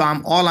 So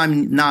all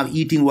I'm now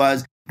eating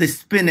was the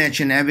spinach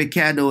and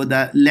avocado,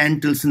 the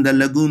lentils and the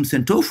legumes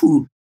and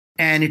tofu.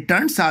 And it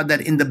turns out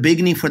that in the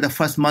beginning for the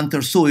first month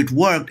or so, it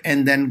worked.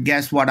 And then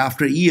guess what?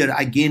 After a year,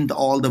 I gained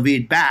all the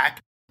weight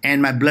back.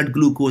 And my blood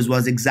glucose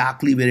was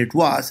exactly where it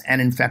was,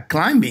 and in fact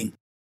climbing.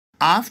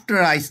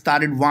 After I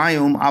started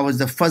Viome, I was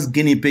the first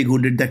guinea pig who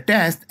did the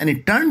test, and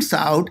it turns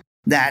out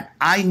that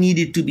I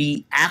needed to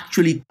be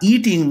actually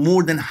eating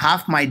more than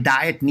half my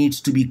diet needs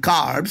to be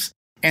carbs,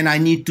 and I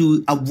need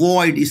to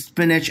avoid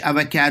spinach,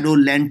 avocado,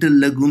 lentil,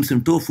 legumes,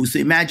 and tofu. So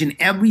imagine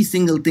every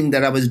single thing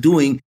that I was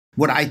doing,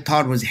 what I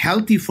thought was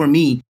healthy for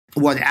me,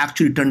 was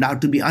actually turned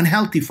out to be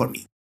unhealthy for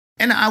me.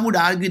 And I would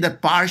argue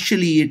that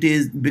partially it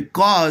is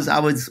because I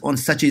was on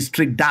such a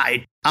strict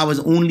diet. I was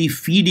only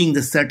feeding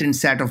the certain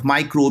set of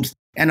microbes.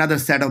 Another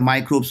set of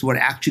microbes were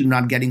actually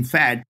not getting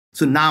fed.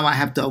 So now I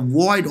have to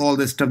avoid all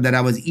the stuff that I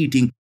was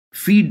eating,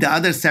 feed the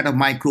other set of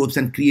microbes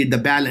and create the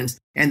balance.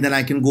 And then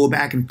I can go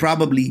back and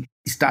probably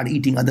start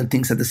eating other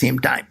things at the same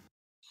time.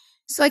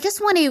 So I just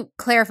want to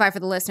clarify for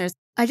the listeners.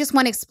 I just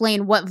want to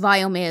explain what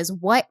Viome is.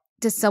 What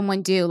does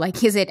someone do?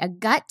 Like, is it a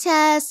gut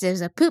test? Is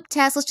it a poop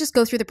test? Let's just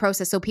go through the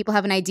process so people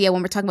have an idea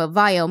when we're talking about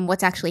Viome,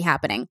 what's actually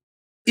happening.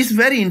 It's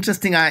very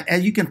interesting.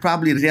 As you can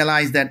probably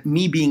realize that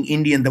me being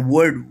Indian, the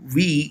word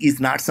 "we" is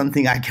not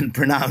something I can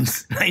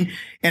pronounce, right?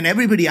 And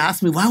everybody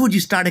asks me, why would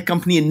you start a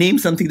company and name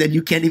something that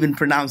you can't even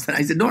pronounce? And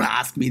I said, don't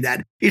ask me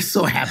that. It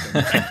so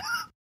happened.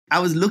 I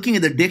was looking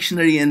at the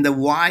dictionary and the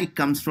Y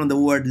comes from the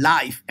word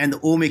life and the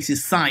O makes it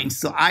science.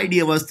 So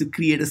idea was to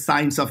create a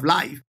science of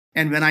life.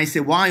 And when I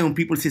say Viome,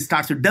 people say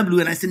starts with W.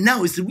 And I said,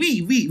 no, it's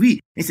we.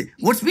 They said,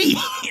 what's we?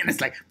 And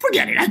it's like,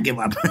 forget it, I give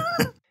up.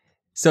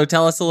 So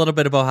tell us a little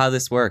bit about how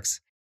this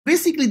works.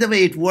 Basically, the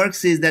way it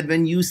works is that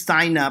when you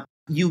sign up,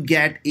 you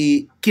get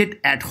a kit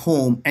at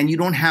home and you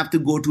don't have to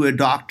go to a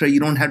doctor. You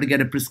don't have to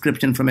get a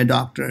prescription from a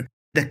doctor.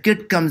 The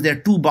kit comes, there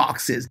are 2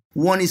 boxes.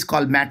 One is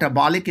called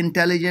metabolic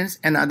intelligence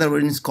and other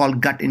one is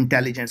called gut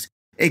intelligence.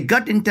 A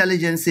gut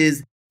intelligence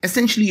is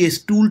essentially a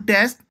stool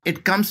test.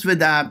 It comes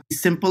with a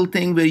simple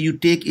thing where you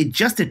take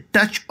just a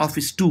touch of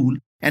a stool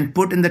and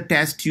put in the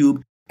test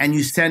tube and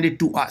you send it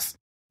to us.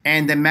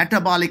 And the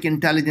metabolic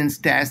intelligence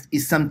test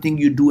is something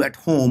you do at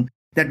home.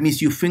 That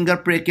means you finger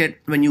prick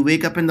it when you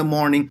wake up in the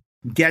morning,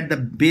 get the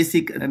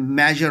basic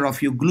measure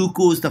of your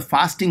glucose, the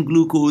fasting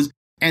glucose,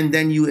 and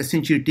then you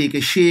essentially take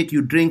a shake,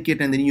 you drink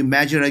it, and then you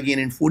measure again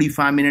in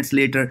 45 minutes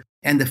later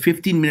and the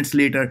 15 minutes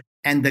later.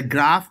 And the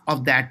graph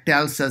of that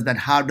tells us that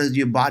how does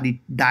your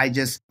body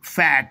digest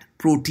fat,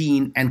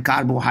 protein, and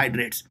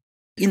carbohydrates.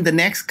 In the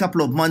next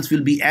couple of months,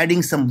 we'll be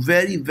adding some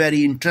very,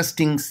 very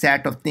interesting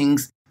set of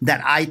things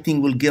that I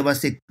think will give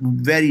us a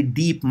very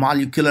deep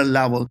molecular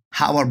level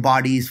how our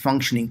body is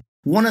functioning.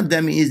 One of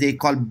them is a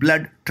called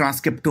blood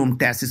transcriptome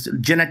test. It's a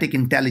genetic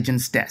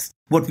intelligence test.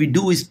 What we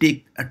do is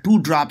take 2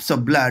 drops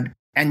of blood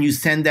and you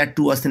send that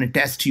to us in a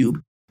test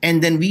tube.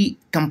 And then we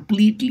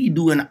completely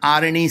do an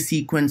RNA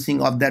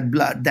sequencing of that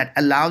blood that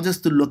allows us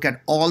to look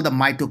at all the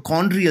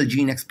mitochondrial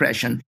gene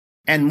expression.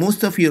 And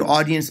most of your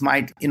audience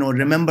might,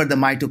 remember the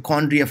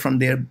mitochondria from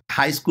their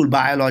high school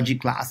biology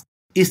class.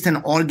 It's an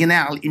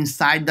organelle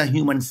inside the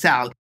human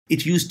cell.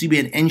 It used to be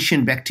an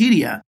ancient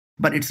bacteria,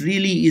 but it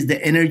really is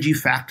the energy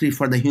factory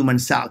for the human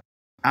cell.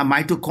 A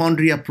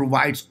mitochondria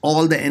provides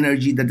all the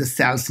energy that the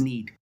cells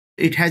need.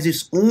 It has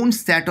its own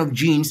set of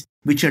genes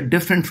which are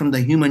different from the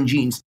human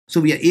genes.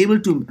 So we are able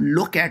to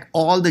look at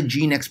all the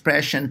gene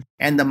expression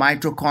and the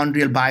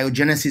mitochondrial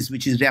biogenesis,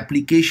 which is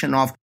replication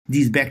of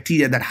these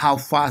bacteria, that how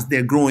fast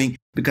they're growing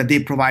because they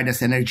provide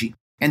us energy.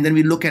 And then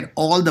we look at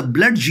all the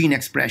blood gene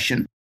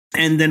expression.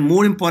 And then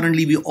more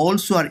importantly, we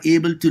also are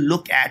able to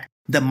look at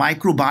the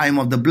microbiome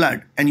of the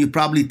blood. And you're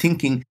probably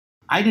thinking,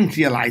 I didn't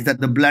realize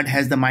that the blood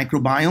has the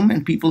microbiome,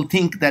 and people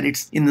think that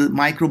it's in the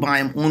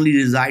microbiome only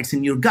resides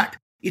in your gut.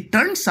 It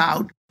turns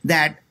out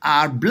that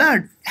our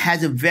blood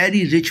has a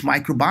very rich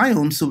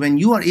microbiome. So when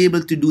you are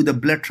able to do the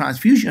blood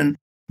transfusion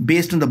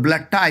based on the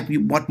blood type,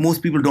 what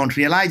most people don't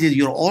realize is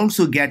you're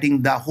also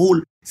getting the whole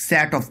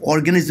set of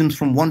organisms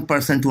from one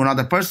person to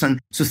another person.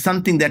 So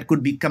something that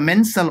could be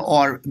commensal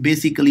or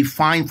basically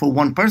fine for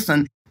one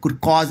person could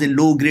cause a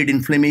low-grade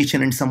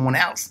inflammation in someone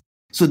else.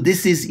 So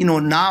this is,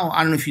 now,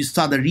 I don't know if you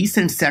saw the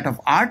recent set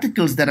of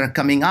articles that are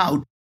coming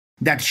out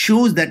that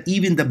shows that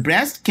even the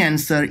breast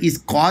cancer is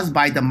caused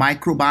by the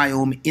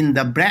microbiome in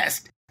the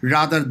breast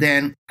rather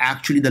than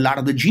actually a lot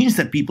of the genes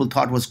that people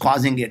thought was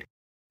causing it.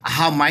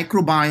 How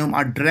microbiome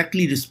are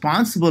directly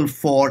responsible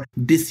for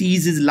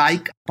diseases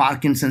like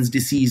Parkinson's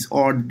disease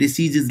or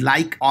diseases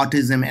like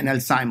autism and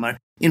Alzheimer.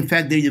 In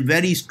fact, there is a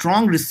very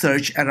strong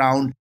research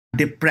around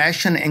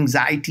depression,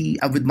 anxiety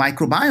with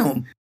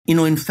microbiome.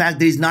 In fact,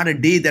 there is not a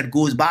day that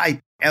goes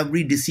by.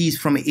 Every disease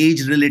from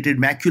age-related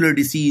macular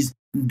disease,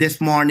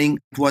 this morning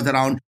it was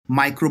around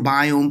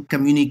microbiome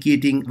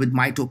communicating with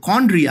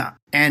mitochondria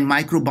and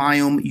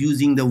microbiome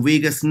using the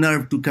vagus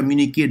nerve to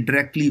communicate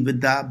directly with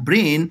the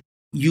brain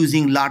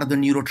using a lot of the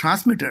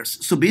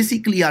neurotransmitters. So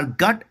basically our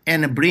gut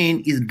and a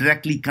brain is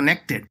directly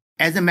connected.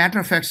 As a matter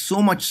of fact,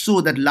 so much so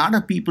that a lot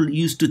of people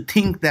used to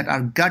think that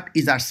our gut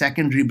is our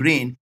secondary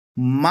brain.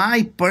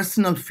 My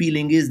personal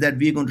feeling is that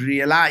we're going to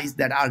realize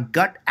that our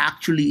gut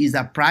actually is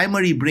our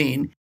primary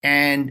brain,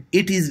 and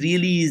it is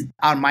really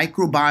our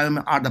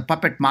microbiome are the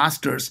puppet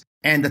masters,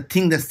 and the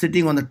thing that's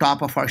sitting on the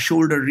top of our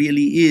shoulder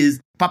really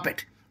is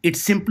puppet. It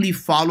simply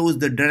follows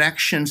the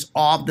directions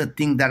of the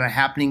thing that are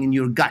happening in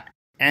your gut.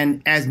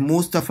 And as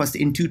most of us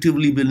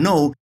intuitively will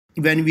know,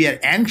 when we are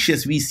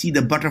anxious, we see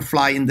the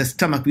butterfly in the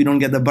stomach. We don't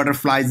get the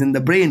butterflies in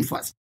the brain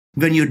first.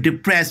 When you're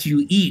depressed,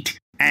 you eat.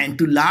 And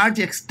to large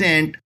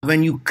extent,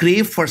 when you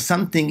crave for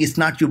something, it's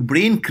not your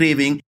brain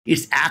craving,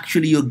 it's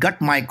actually your gut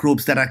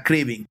microbes that are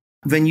craving.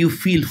 When you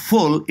feel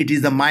full, it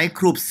is the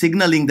microbes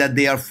signaling that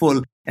they are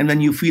full. And when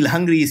you feel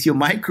hungry, it's your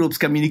microbes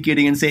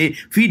communicating and say,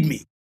 feed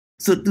me.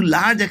 So to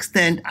large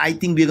extent, I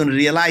think we're going to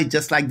realize,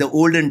 just like the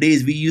olden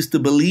days, we used to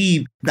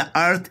believe the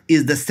earth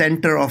is the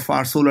center of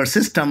our solar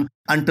system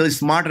until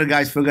smarter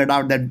guys figured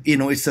out that,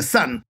 it's the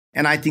sun.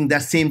 And I think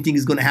that same thing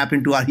is going to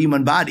happen to our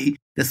human body,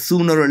 that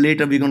sooner or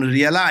later we're going to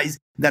realize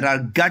that our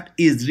gut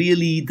is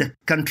really the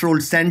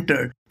control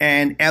center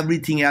and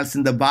everything else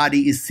in the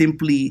body is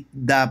simply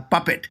the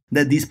puppet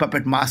that these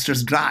puppet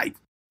masters drive.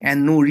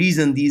 And no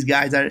reason these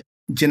guys are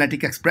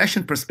genetic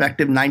expression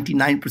perspective,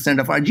 99%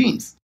 of our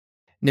genes.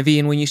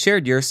 Naveen, when you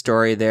shared your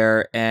story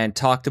there and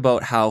talked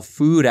about how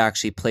food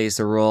actually plays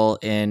a role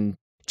in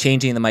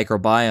changing the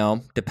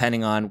microbiome,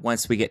 depending on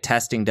once we get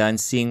testing done,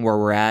 seeing where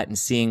we're at and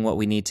seeing what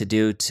we need to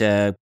do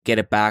to get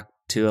it back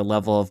to a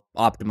level of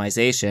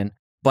optimization.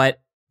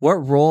 But what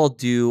role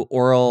do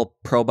oral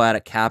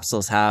probiotic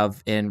capsules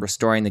have in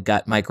restoring the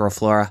gut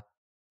microflora?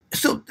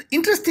 So the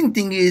interesting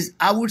thing is,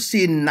 I would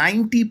say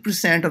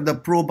 90% of the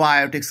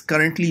probiotics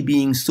currently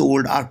being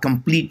sold are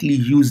completely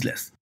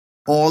useless.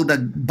 All the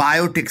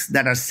biotics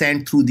that are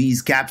sent through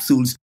these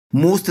capsules,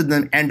 most of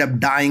them end up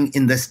dying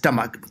in the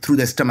stomach through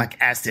the stomach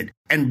acid.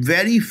 And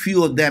very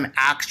few of them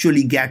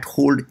actually get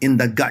hold in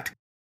the gut.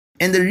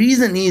 And the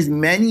reason is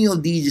many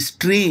of these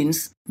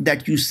strains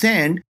that you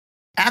send,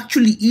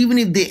 actually, even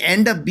if they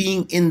end up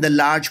being in the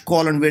large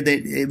colon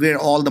where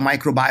all the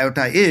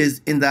microbiota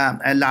is in the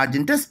large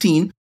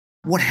intestine,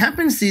 what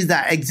happens is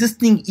the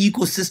existing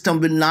ecosystem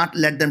will not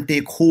let them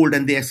take hold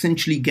and they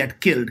essentially get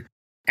killed.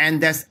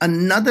 And that's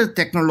another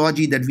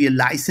technology that we are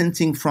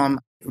licensing from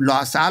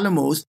Los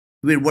Alamos,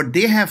 where what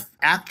they have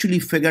actually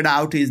figured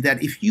out is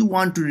that if you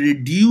want to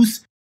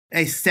reduce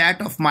a set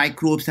of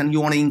microbes and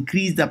you want to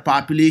increase the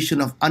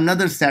population of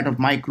another set of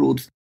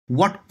microbes,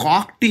 what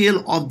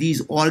cocktail of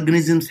these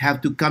organisms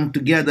have to come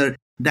together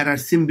that are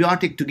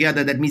symbiotic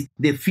together. That means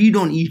they feed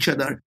on each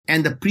other,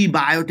 and the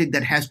prebiotic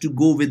that has to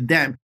go with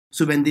them.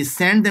 So when they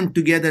send them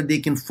together, they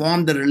can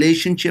form the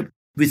relationship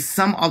with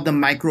some of the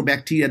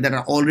microbacteria that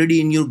are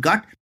already in your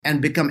gut and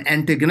become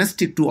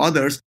antagonistic to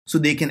others, so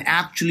they can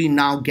actually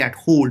now get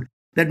hold.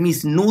 That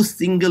means no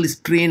single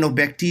strain of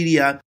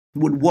bacteria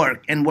would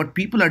work. And what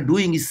people are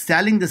doing is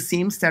selling the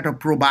same set of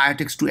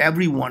probiotics to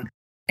everyone.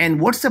 And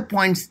what's the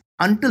point?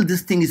 Until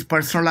this thing is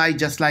personalized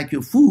just like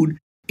your food,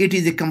 it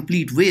is a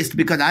complete waste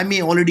because I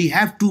may already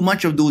have too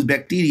much of those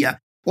bacteria.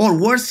 Or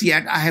worse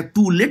yet, I have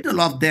too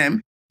little of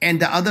them. And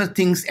the other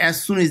things,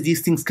 as soon as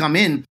these things come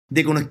in,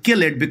 they're going to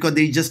kill it because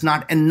there's just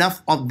not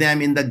enough of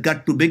them in the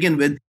gut to begin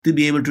with to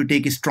be able to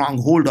take a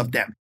strong hold of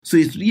them. So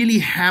it really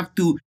have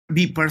to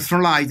be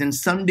personalized. And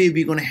someday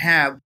we're going to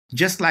have,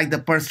 just like the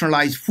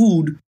personalized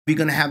food, we're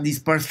going to have these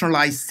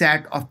personalized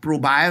set of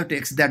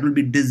probiotics that will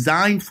be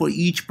designed for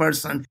each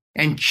person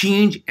and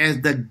change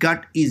as the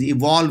gut is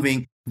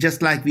evolving,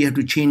 just like we have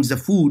to change the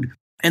food.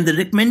 And the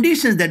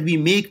recommendations that we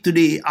make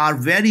today are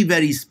very,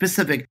 very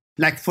specific.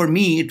 Like for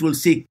me, it will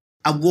say,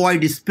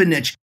 avoid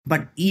spinach,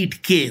 but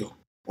eat kale.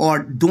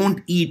 Or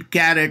don't eat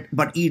carrot,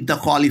 but eat the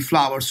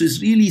cauliflower. So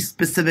it's really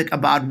specific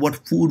about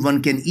what food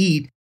one can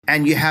eat.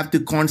 And you have to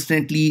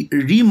constantly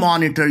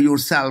remonitor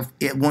yourself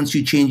once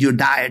you change your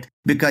diet,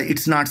 because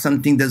it's not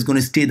something that's going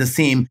to stay the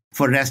same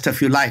for the rest of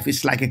your life.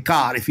 It's like a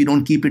car. If you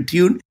don't keep it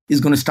tuned,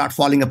 it's going to start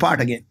falling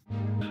apart again.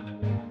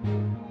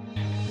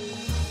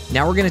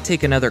 Now we're going to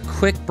take another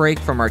quick break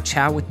from our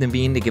chat with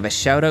Naveen to give a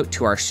shout out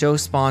to our show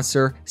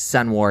sponsor,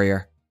 Sun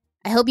Warrior.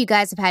 I hope you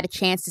guys have had a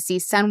chance to see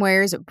Sun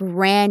Warrior's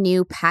brand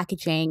new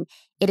packaging.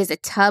 It is a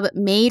tub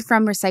made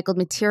from recycled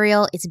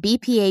material, it's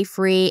BPA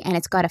free, and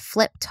it's got a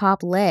flip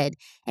top lid.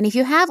 And if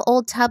you have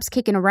old tubs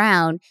kicking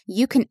around,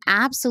 you can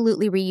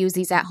absolutely reuse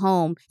these at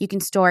home. You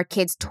can store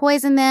kids'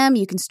 toys in them,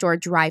 you can store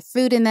dry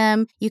food in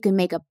them, you can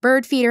make a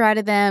bird feeder out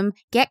of them,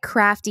 get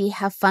crafty,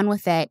 have fun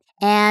with it.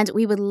 And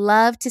we would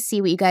love to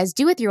see what you guys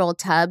do with your old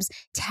tubs.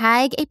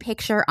 Tag a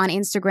picture on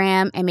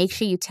Instagram and make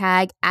sure you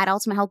tag at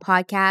Ultimate Health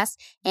Podcast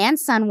and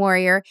Sun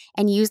Warrior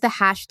and use the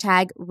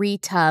hashtag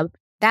 #retub.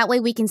 That way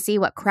we can see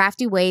what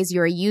crafty ways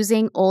you're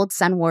using old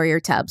Sun Warrior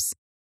tubs.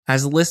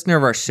 As a listener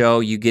of our show,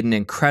 you get an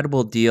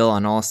incredible deal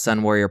on all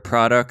Sun Warrior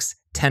products,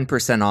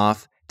 10%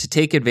 off. To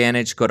take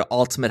advantage, go to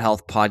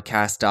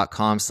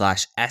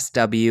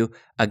ultimatehealthpodcast.com/SW.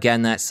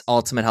 Again, that's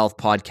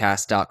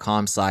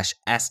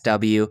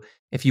ultimatehealthpodcast.com/SW.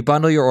 If you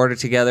bundle your order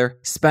together,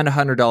 spend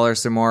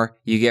 $100 or more,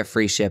 you get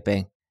free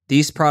shipping.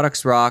 These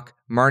products rock.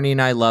 Marni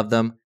and I love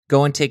them.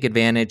 Go and take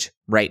advantage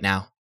right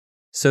now.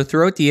 So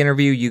throughout the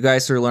interview, you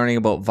guys are learning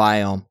about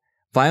Viome.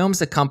 Viome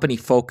is a company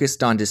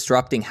focused on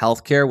disrupting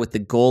healthcare with the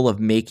goal of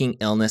making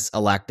illness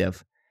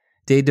elective.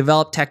 They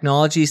develop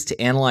technologies to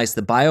analyze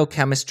the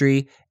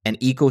biochemistry and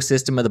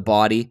ecosystem of the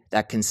body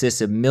that consists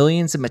of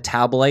millions of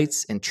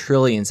metabolites and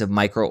trillions of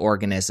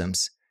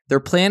microorganisms. Their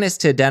plan is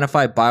to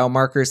identify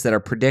biomarkers that are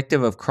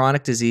predictive of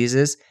chronic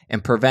diseases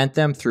and prevent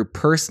them through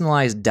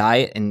personalized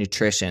diet and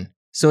nutrition.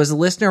 So as a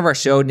listener of our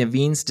show,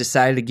 Naveen's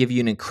decided to give you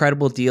an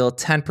incredible deal,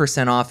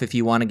 10% off if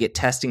you want to get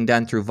testing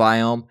done through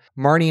Viome.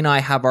 Marni and I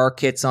have our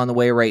kits on the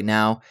way right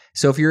now.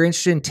 So if you're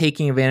interested in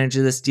taking advantage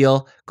of this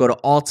deal, go to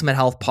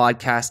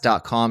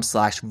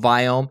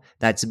ultimatehealthpodcast.com/Viome.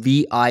 That's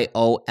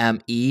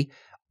VIOME.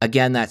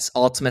 Again, that's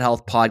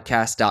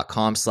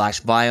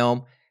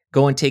ultimatehealthpodcast.com/Viome.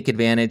 Go and take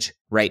advantage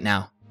right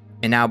now.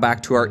 And now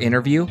back to our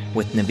interview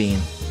with Naveen.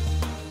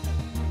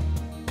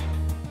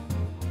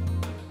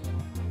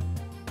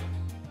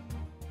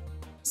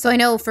 So I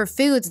know for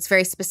foods, it's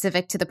very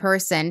specific to the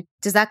person.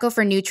 Does that go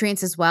for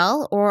nutrients as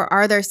well? Or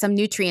are there some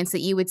nutrients that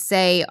you would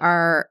say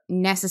are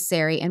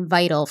necessary and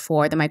vital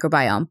for the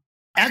microbiome?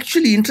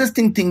 Actually,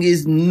 interesting thing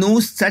is no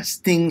such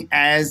thing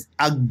as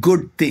a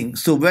good thing.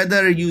 So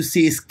whether you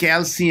say it's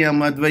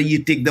calcium, or whether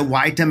you take the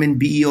vitamin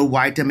B or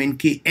vitamin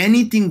K,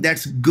 anything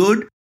that's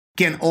good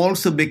can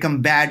also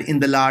become bad in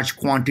the large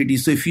quantity.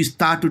 So if you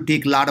start to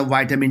take a lot of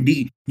vitamin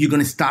D, you're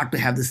going to start to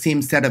have the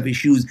same set of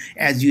issues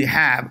as you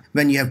have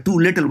when you have too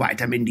little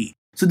vitamin D.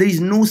 So there is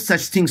no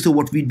such thing. So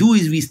what we do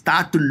is we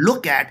start to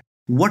look at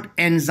what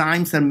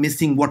enzymes are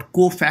missing, what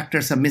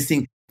cofactors are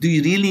missing. Do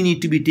you really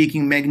need to be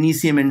taking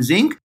magnesium and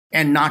zinc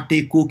and not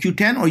take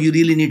CoQ10, or you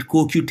really need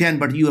CoQ10,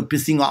 but you are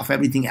pissing off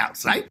everything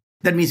else, right?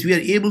 That means we are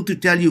able to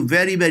tell you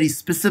very, very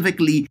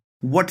specifically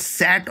what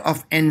set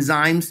of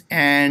enzymes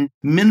and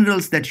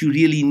minerals that you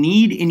really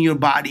need in your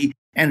body,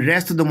 and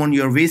rest of them on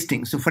you're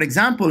wasting. So for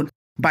example,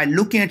 by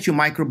looking at your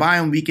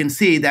microbiome, we can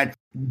say that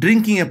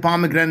drinking a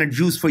pomegranate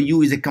juice for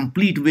you is a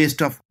complete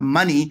waste of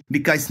money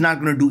because it's not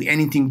going to do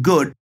anything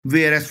good.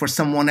 Whereas for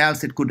someone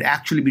else, it could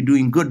actually be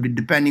doing good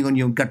depending on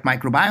your gut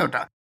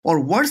microbiota. Or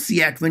worse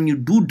yet, when you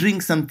do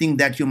drink something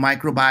that your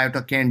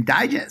microbiota can't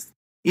digest,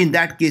 in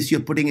that case,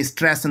 you're putting a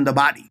stress on the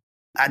body.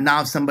 And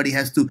now somebody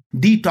has to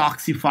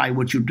detoxify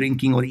what you're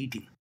drinking or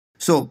eating.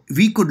 So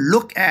we could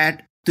look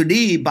at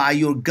today by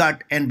your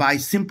gut, and by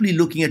simply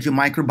looking at your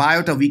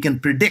microbiota, we can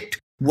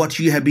predict what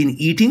you have been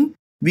eating.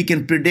 We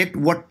can predict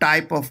what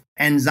type of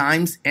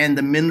enzymes and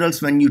the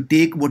minerals when you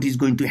take, what is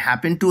going to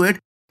happen to it.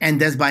 And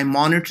that's by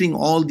monitoring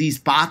all these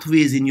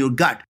pathways in your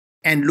gut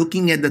and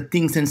looking at the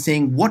things and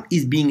saying what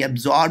is being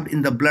absorbed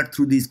in the blood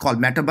through these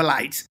called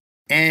metabolites,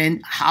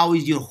 and how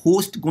is your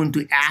host going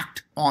to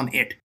act on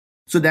it.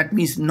 So that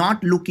means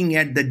not looking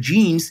at the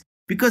genes,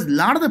 because a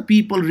lot of the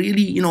people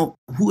really,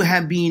 who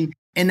have been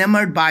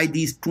enamored by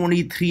these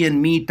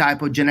 23andMe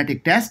type of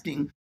genetic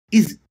testing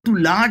is to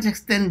large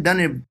extent done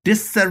a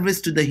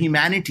disservice to the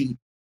humanity,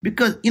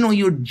 because,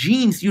 your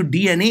genes, your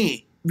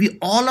DNA we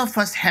all of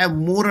us have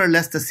more or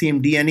less the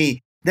same DNA.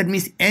 That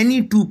means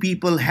any two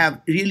people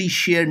have really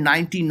shared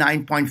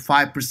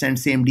 99.5%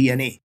 same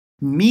DNA.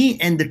 Me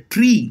and the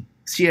tree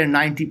share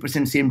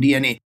 90% same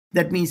DNA.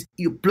 That means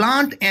you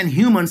plant and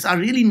humans are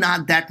really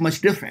not that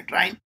much different,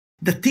 right?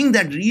 The thing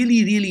that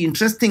really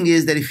interesting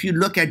is that if you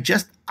look at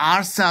just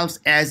ourselves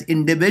as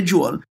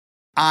individual,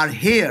 our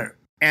hair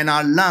and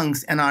our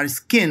lungs and our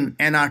skin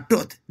and our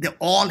tooth, they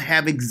all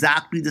have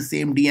exactly the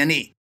same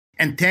DNA.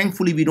 And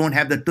thankfully, we don't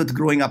have the tooth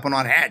growing up on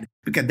our head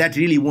because that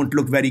really won't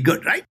look very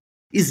good, right?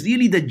 It's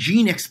really the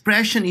gene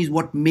expression is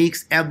what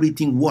makes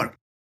everything work.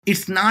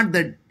 It's not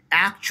the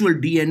actual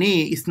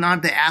DNA, it's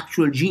not the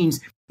actual genes,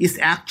 it's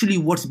actually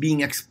what's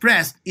being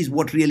expressed is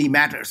what really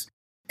matters.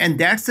 And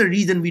that's the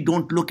reason we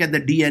don't look at the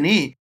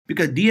DNA,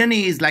 because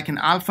DNA is like an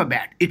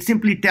alphabet. It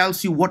simply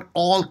tells you what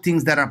all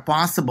things that are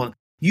possible.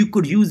 You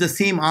could use the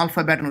same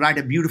alphabet and write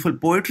a beautiful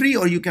poetry,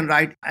 or you can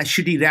write a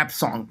shitty rap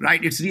song,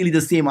 right? It's really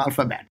the same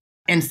alphabet.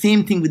 And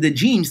same thing with the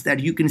genes, that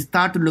you can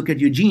start to look at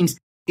your genes.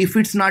 If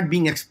it's not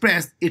being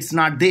expressed, it's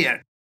not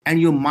there.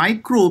 And your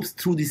microbes,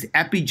 through this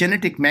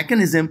epigenetic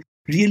mechanism,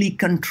 really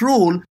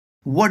control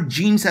what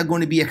genes are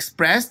going to be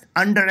expressed,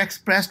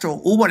 underexpressed,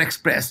 or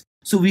overexpressed.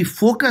 So we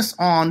focus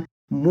on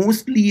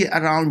mostly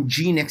around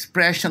gene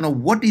expression of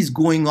what is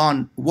going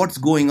on, what's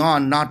going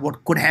on, not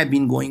what could have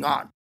been going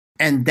on.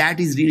 And that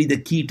is really the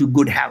key to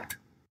good health.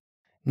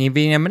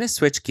 Naveen, I'm going to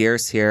switch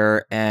gears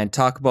here and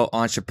talk about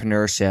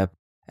entrepreneurship.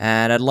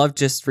 And I'd love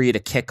just for you to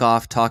kick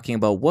off talking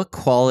about what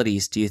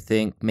qualities do you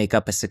think make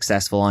up a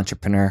successful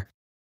entrepreneur?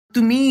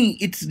 To me,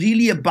 it's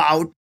really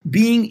about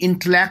being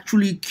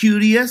intellectually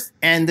curious.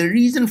 And the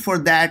reason for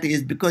that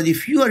is because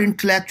if you are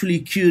intellectually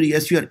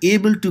curious, you are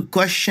able to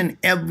question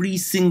every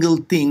single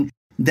thing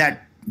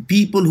that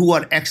people who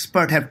are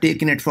expert have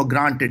taken it for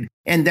granted.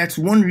 And that's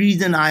one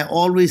reason I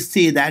always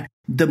say that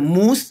the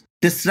most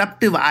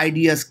disruptive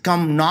ideas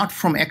come not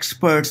from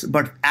experts,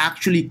 but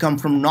actually come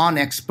from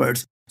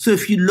non-experts. So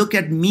if you look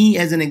at me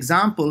as an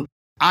example,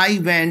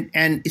 I went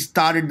and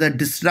started the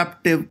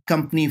disruptive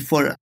company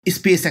for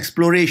space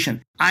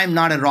exploration. I'm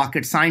not a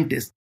rocket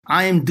scientist.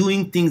 I am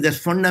doing things that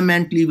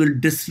fundamentally will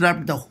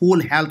disrupt the whole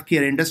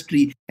healthcare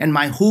industry. And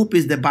my hope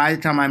is that by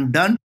the time I'm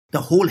done,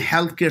 the whole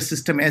healthcare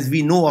system as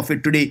we know of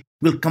it today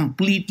will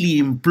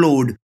completely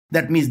implode.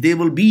 That means there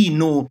will be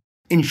no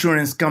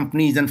insurance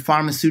companies and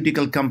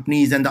pharmaceutical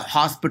companies and the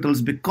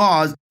hospitals,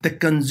 because the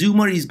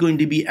consumer is going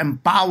to be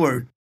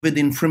empowered with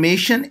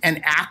information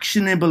and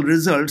actionable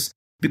results.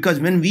 Because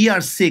when we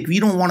are sick, we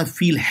don't want to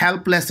feel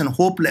helpless and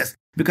hopeless.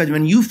 Because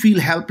when you feel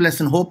helpless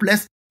and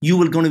hopeless, you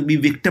will going to be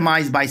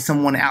victimized by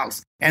someone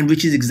else, and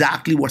which is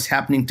exactly what's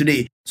happening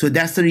today. So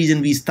that's the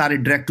reason we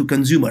started direct to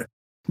consumer.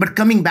 But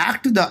coming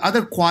back to the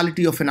other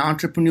quality of an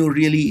entrepreneur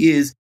really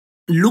is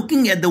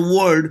looking at the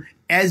world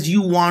as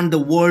you want the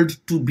world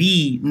to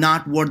be,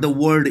 not what the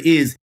world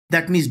is.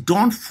 That means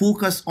don't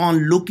focus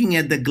on looking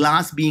at the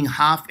glass being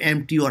half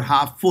empty or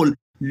half full.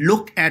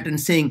 Look at and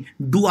saying,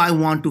 do I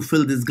want to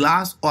fill this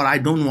glass or I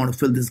don't want to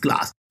fill this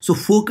glass? So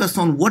focus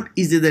on what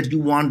is it that you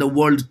want the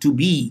world to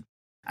be.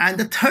 And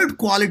the third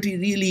quality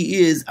really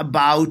is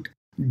about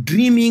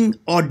dreaming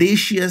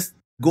audacious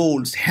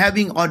goals,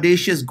 having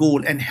audacious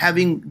goal and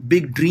having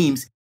big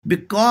dreams,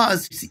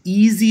 because it's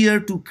easier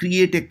to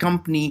create a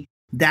company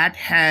that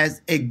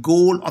has a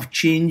goal of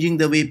changing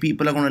the way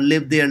people are going to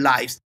live their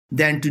lives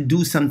than to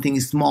do something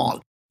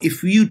small.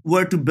 If you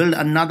were to build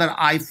another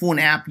iPhone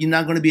app, you're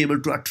not going to be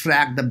able to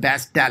attract the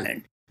best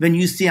talent. When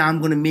you say, I'm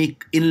going to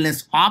make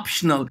illness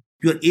optional,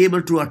 you're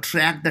able to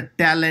attract the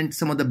talent,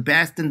 some of the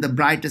best and the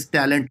brightest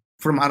talent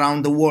from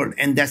around the world.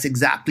 And that's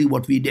exactly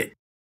what we did.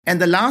 And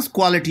the last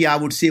quality I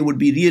would say would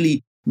be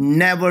really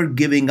never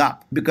giving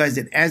up, because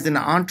as an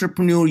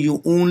entrepreneur,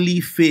 you only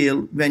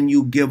fail when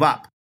you give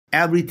up.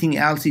 Everything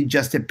else is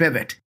just a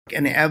pivot.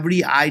 And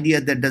every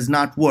idea that does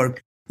not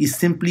work is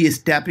simply a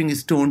stepping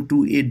stone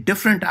to a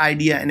different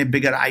idea and a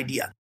bigger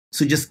idea.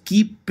 So just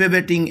keep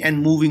pivoting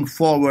and moving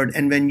forward.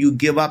 And when you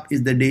give up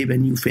is the day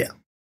when you fail.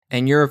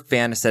 And you're a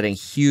fan of setting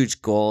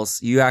huge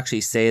goals. You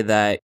actually say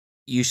that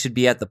you should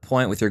be at the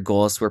point with your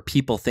goals where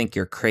people think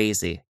you're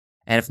crazy.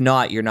 And if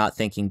not, you're not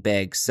thinking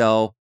big.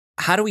 So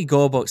how do we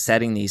go about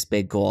setting these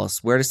big goals?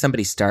 Where does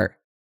somebody start?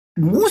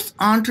 Most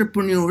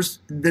entrepreneurs,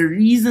 the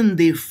reason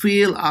they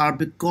fail are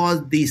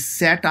because they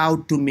set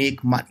out to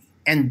make money.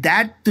 And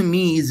that to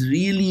me is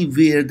really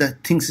where the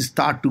things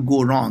start to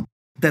go wrong.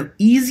 The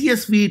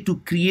easiest way to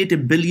create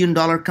 $1 billion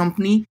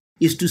company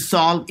is to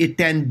solve a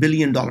 $10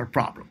 billion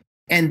problem.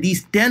 And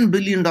these $10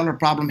 billion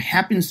problem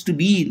happens to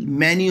be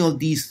many of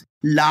these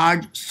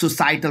large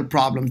societal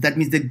problems. That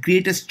means the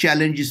greatest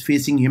challenge is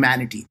facing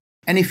humanity.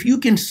 And if you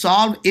can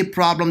solve a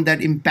problem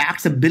that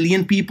impacts 1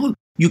 billion people,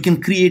 you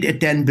can create a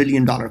 $10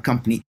 billion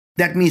company.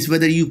 That means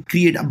whether you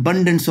create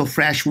abundance of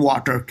fresh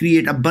water,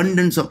 create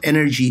abundance of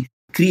energy,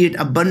 create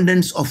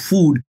abundance of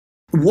food.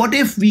 What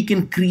if we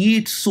can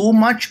create so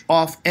much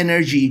of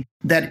energy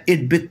that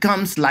it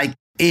becomes like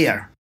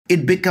air?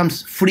 It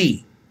becomes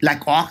free,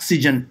 like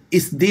oxygen.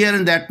 It's there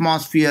in the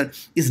atmosphere,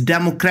 it's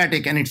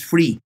democratic and it's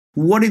free.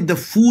 What if the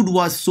food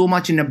was so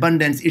much in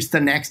abundance, it's the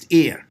next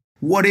air?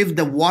 What if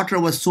the water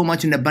was so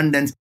much in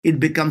abundance, it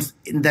becomes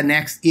in the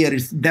next year,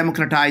 it's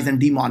democratized and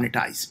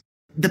demonetized?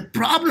 The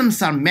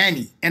problems are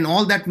many, and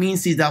all that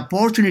means is the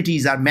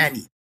opportunities are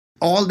many.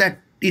 All that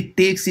it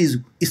takes is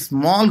a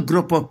small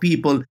group of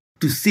people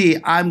to say,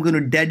 I'm going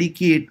to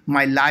dedicate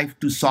my life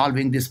to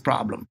solving this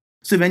problem.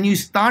 So when you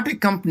start a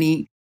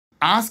company,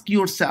 ask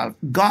yourself,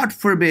 God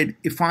forbid,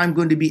 if I'm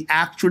going to be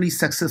actually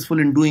successful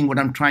in doing what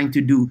I'm trying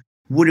to do,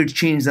 would it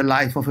change the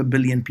life of 1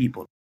 billion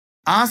people?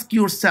 Ask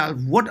yourself,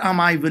 what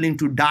am I willing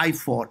to die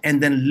for,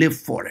 and then live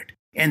for it?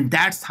 And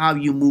that's how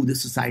you move the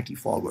society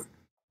forward.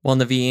 Well,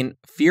 Naveen,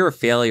 fear of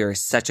failure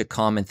is such a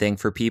common thing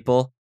for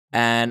people.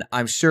 And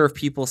I'm sure if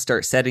people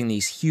start setting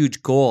these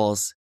huge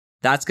goals,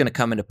 that's going to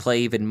come into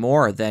play even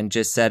more than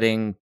just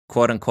setting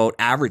quote unquote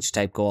average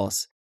type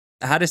goals.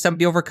 How does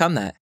somebody overcome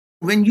that?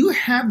 When you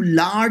have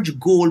large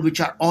goals, which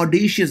are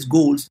audacious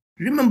goals,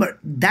 remember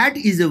that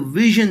is a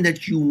vision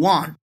that you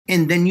want.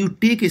 And then you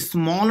take a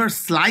smaller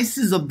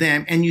slices of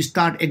them and you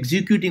start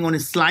executing on a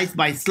slice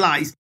by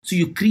slice. So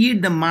you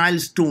create the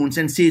milestones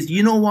and says,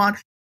 you know what?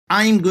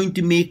 I am going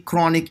to make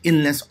chronic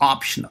illness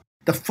optional.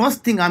 The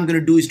first thing I'm going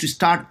to do is to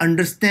start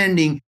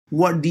understanding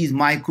what these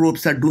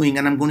microbes are doing.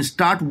 And I'm going to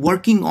start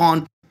working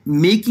on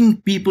making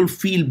people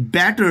feel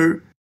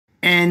better.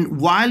 And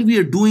while we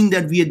are doing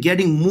that, we are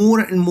getting more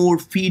and more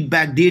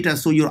feedback data.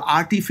 So your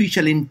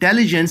artificial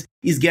intelligence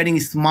is getting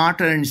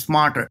smarter and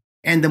smarter.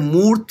 And the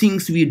more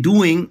things we're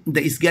doing,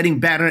 it's getting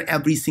better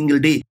every single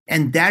day.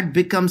 And that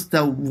becomes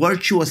the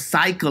virtuous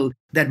cycle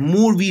that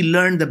more we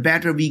learn, the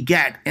better we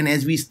get. And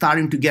as we're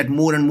starting to get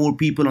more and more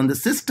people on the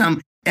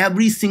system,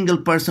 every single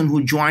person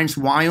who joins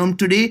Viome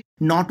today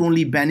not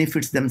only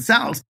benefits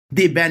themselves,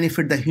 they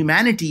benefit the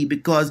humanity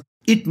because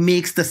it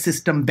makes the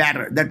system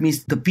better. That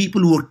means the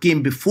people who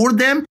came before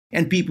them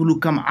and people who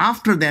come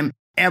after them,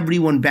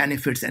 everyone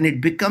benefits. And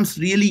it becomes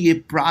really a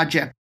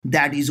project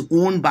that is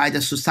owned by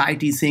the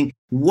society saying,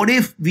 what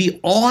if we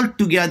all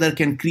together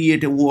can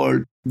create a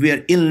world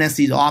where illness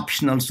is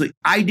optional? So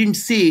I didn't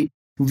say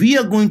we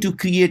are going to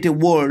create a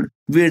world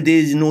where there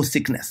is no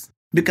sickness,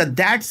 because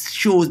that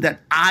shows that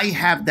I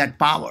have that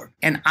power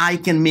and I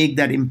can make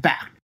that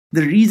impact.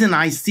 The reason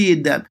I say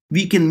that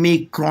we can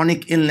make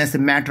chronic illness a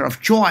matter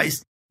of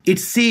choice, it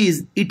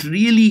says it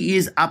really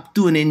is up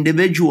to an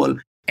individual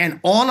and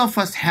all of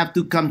us have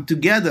to come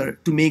together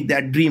to make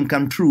that dream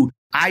come true.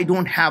 I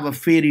don't have a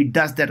fairy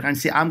dust that can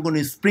say, I'm going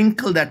to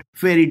sprinkle that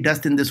fairy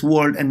dust in this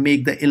world and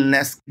make the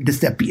illness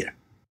disappear.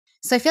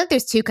 So I feel like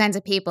there's two kinds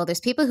of people. There's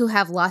people who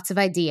have lots of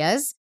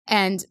ideas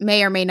and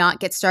may or may not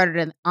get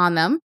started on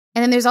them.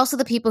 And then there's also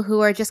the people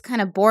who are just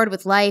kind of bored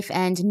with life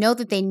and know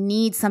that they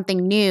need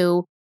something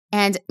new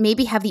and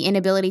maybe have the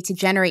inability to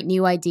generate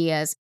new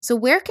ideas. So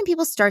where can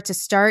people start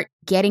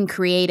getting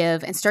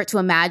creative and start to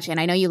imagine?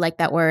 I know you like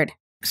that word.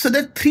 So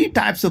there are three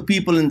types of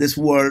people in this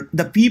world.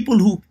 The people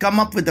who come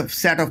up with a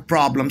set of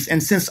problems.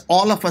 And since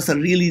all of us are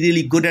really,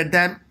 really good at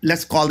them,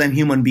 let's call them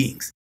human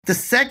beings. The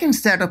second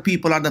set of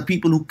people are the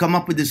people who come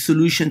up with a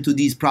solution to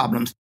these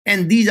problems.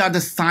 And these are the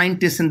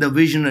scientists and the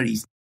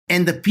visionaries.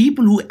 And the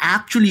people who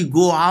actually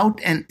go out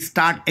and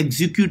start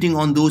executing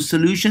on those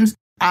solutions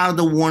are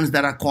the ones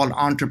that are called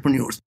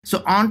entrepreneurs.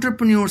 So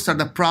entrepreneurs are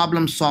the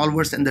problem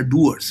solvers and the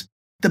doers.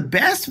 The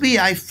best way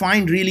I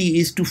find really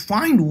is to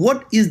find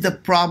what is the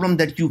problem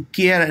that you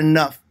care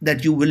enough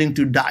that you're willing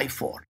to die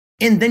for.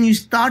 And then you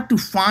start to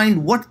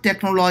find what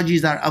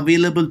technologies are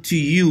available to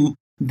you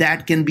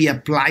that can be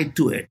applied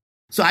to it.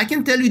 So I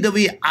can tell you the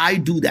way I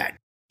do that.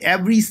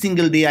 Every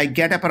single day, I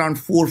get up around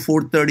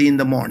 4:30 in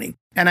the morning.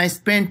 And I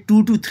spend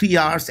 2 to 3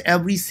 hours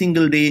every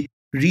single day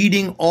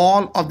reading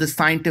all of the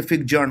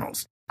scientific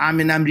journals. I'm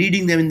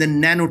reading them in the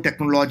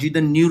nanotechnology,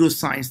 the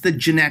neuroscience, the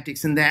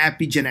genetics and the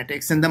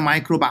epigenetics and the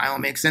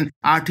microbiomics and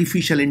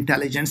artificial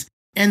intelligence.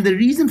 And the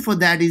reason for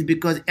that is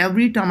because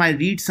every time I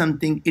read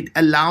something, it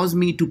allows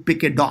me to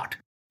pick a dot.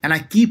 And I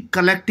keep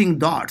collecting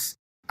dots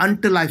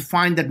until I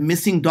find that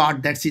missing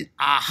dot that says,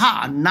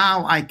 aha,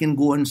 now I can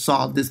go and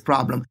solve this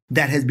problem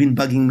that has been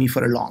bugging me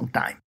for a long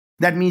time.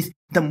 That means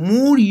the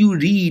more you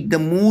read, the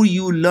more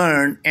you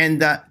learn,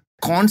 and the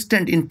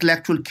constant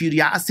intellectual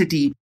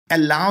curiosity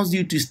allows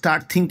you to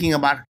start thinking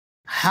about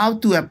how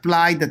to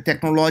apply the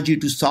technology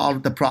to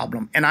solve the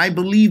problem. And I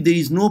believe there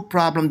is no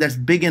problem that's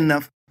big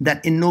enough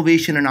that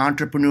innovation and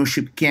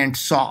entrepreneurship can't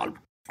solve.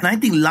 And I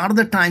think a lot of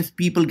the times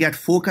people get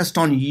focused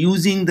on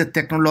using the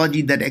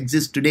technology that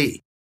exists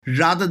today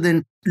rather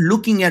than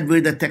looking at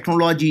where the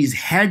technology is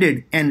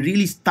headed and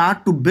really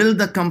start to build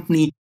the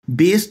company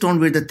based on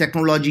where the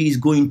technology is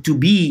going to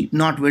be,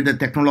 not where the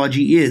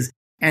technology is.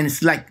 And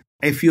it's like,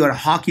 if you're a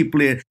hockey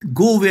player,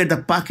 go where the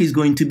puck is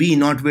going to be,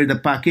 not where the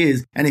puck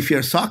is. And if you're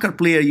a soccer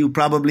player, you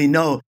probably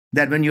know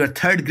that when you're a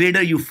third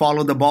grader, you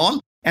follow the ball.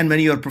 And when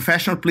you're a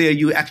professional player,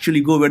 you actually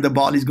go where the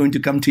ball is going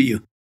to come to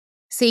you.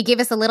 So you gave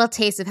us a little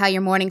taste of how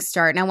your mornings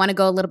start, and I want to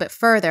go a little bit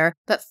further.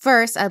 But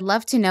first, I'd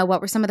love to know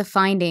what were some of the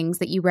findings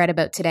that you read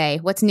about today?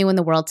 What's new in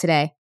the world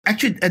today?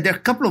 Actually, there are a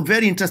couple of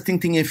very interesting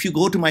things. If you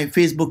go to my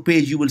Facebook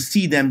page, you will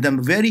see them. The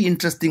very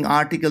interesting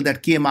article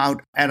that came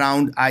out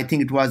around, I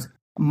think it was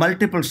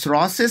multiple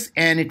sclerosis,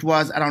 and it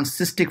was around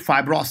cystic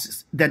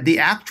fibrosis, that they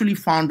actually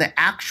found the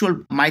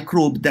actual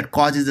microbe that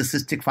causes the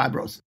cystic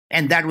fibrosis.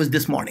 And that was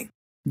this morning.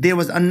 There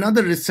was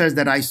another research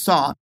that I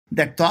saw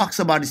that talks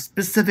about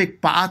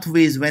specific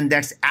pathways when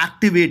that's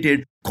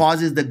activated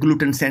causes the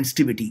gluten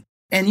sensitivity.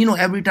 And,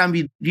 every time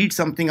we read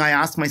something, I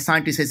ask my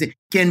scientists, I say,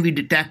 can we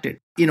detect it?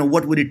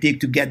 What would it take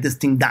to get this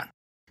thing done?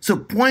 So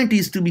point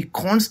is to be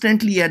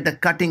constantly at the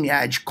cutting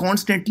edge,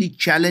 constantly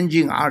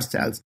challenging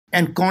ourselves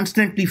and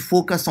constantly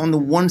focus on the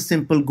one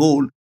simple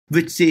goal,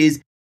 which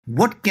says,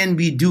 what can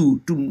we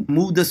do to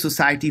move the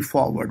society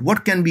forward?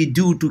 What can we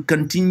do to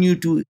continue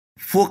to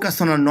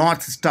focus on a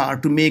North Star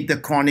to make the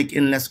chronic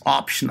illness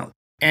optional?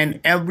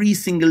 And every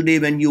single day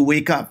when you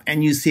wake up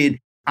and you say,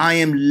 I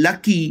am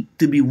lucky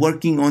to be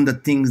working on the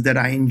things that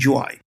I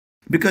enjoy.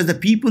 Because the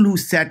people who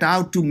set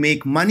out to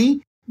make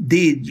money,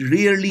 they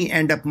rarely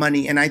end up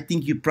money. And I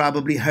think you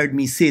probably heard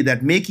me say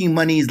that making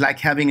money is like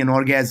having an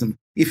orgasm.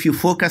 If you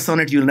focus on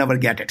it, you'll never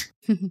get it.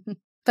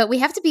 But we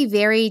have to be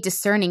very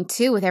discerning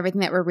too with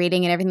everything that we're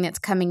reading and everything that's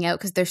coming out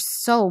because there's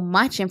so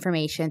much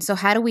information. So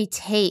how do we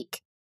take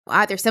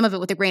either some of it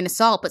with a grain of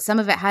salt, but some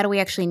of it, how do we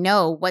actually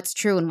know what's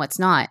true and what's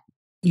not?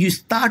 You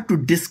start to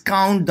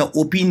discount the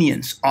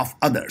opinions of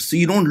others. So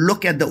you don't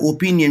look at the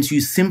opinions,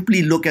 you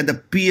simply look at the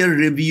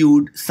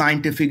peer-reviewed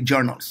scientific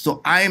journals.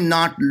 So I am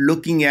not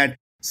looking at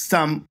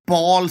some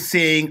Paul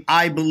saying,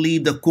 I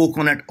believe the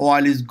coconut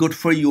oil is good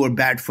for you or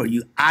bad for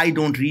you. I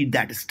don't read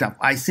that stuff.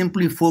 I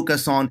simply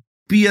focus on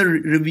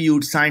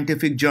peer-reviewed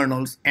scientific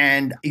journals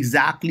and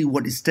exactly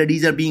what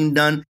studies are being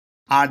done.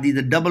 Are these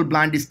a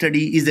double-blind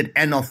study? Is it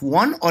N of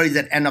 1 or is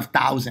it N of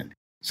 1,000?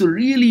 So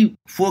really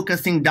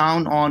focusing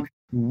down on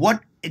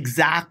what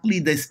exactly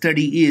the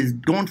study is.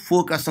 Don't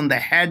focus on the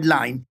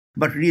headline,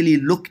 but really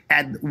look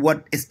at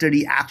what a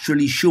study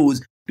actually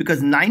shows, because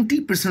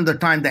 90% of the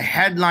time, the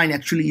headline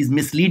actually is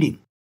misleading.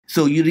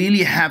 So you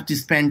really have to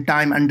spend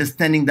time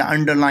understanding the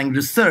underlying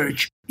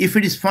research. If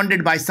it is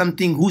funded by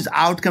something whose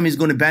outcome is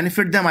going to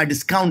benefit them, I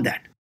discount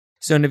that.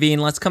 So Naveen,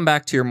 let's come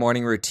back to your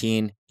morning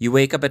routine. You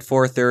wake up at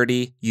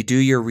 4:30, you do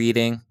your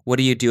reading. What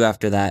do you do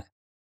after that?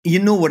 You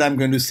know what I'm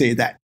going to say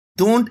that.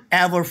 Don't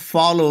ever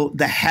follow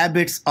the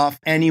habits of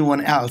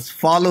anyone else.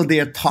 Follow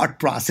their thought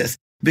process,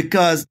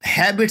 because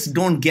habits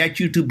don't get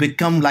you to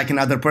become like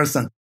another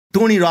person.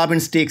 Tony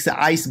Robbins takes an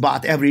ice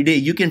bath every day.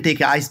 You can take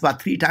an ice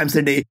bath 3 times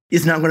a day.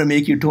 It's not going to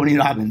make you Tony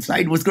Robbins,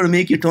 right? What's going to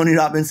make you Tony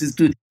Robbins is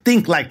to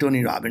think like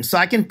Tony Robbins. So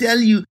I can tell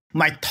you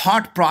my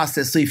thought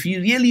process. So if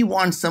you really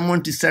want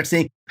someone to start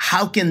saying,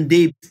 how can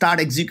they start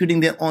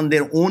executing on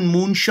their own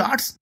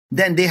moonshots?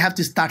 Then they have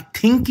to start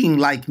thinking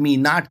like me,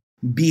 not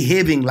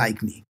behaving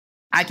like me.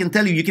 I can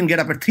tell you, you can get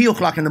up at 3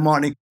 o'clock in the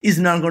morning. It's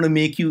not going to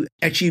make you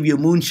achieve your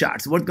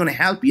moonshots. What's going to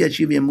help you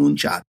achieve your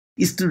moonshot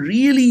is to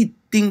really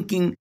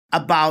thinking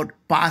about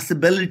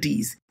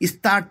possibilities.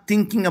 Start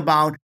thinking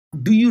about,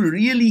 do you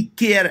really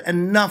care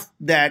enough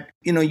that,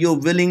 you're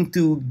willing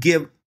to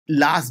give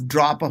last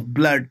drop of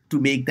blood to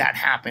make that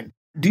happen?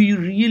 Do you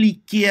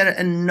really care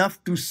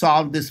enough to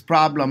solve this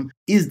problem?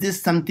 Is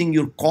this something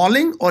you're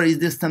calling, or is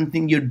this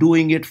something you're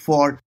doing it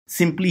for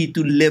simply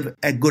to live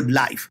a good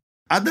life?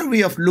 Other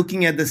way of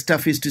looking at this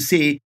stuff is to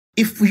say,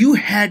 if you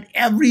had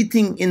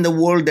everything in the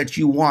world that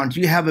you want,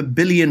 you have $1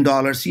 billion,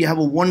 you have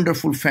a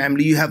wonderful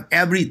family, you have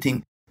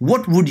everything,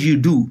 what would you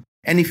do?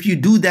 And if you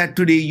do that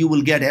today, you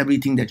will get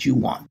everything that you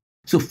want.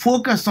 So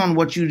focus on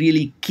what you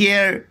really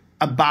care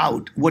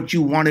about, what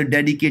you want to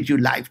dedicate your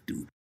life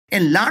to.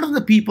 And a lot of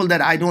the people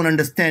that I don't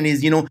understand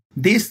is,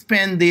 they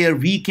spend their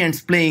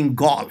weekends playing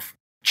golf,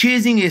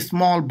 chasing a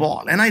small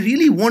ball. And I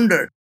really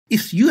wonder,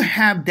 if you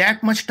have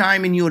that much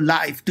time in your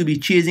life to be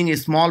chasing a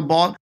small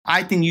ball,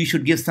 I think you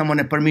should give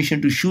someone a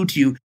permission to shoot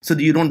you so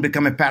that you don't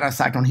become a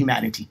parasite on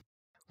humanity.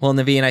 Well,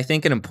 Naveen, I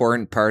think an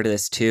important part of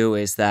this too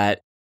is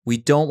that we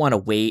don't want to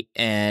wait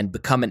and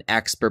become an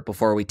expert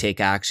before we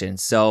take action.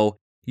 So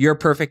you're a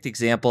perfect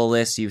example of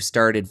this. You've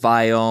started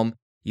Viome,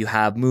 you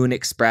have Moon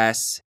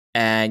Express,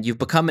 and you've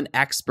become an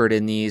expert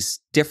in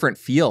these different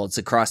fields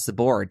across the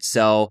board.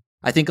 So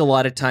I think a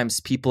lot of times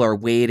people are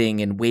waiting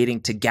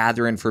to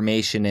gather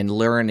information and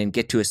learn and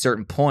get to a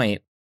certain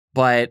point.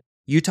 But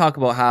you talk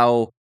about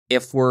how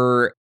if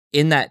we're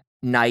in that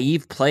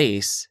naive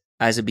place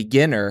as a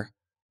beginner,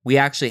 we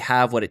actually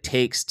have what it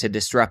takes to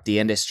disrupt the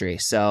industry.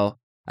 So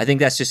I think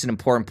that's just an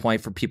important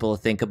point for people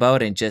to think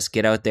about and just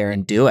get out there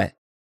and do it.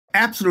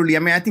 Absolutely.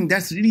 I think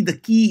that's really the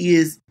key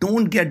is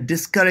don't get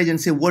discouraged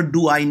and say, what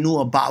do I know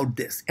about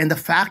this? And the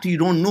fact you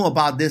don't know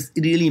about this,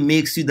 it really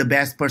makes you the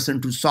best person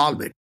to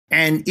solve it.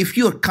 And if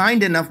you're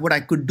kind enough, what I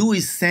could do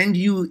is send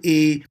you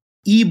a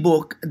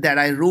ebook that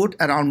I wrote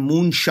around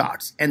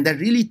moonshots, and that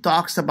really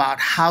talks about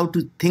how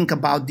to think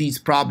about these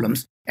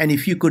problems. And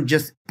if you could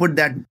just put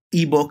that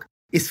ebook,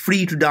 it's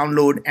free to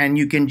download, and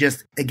you can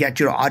just get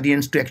your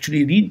audience to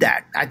actually read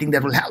that. I think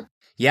that will help.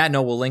 Yeah,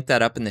 no, we'll link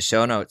that up in the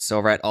show notes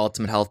over at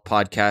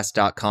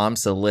ultimatehealthpodcast.com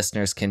so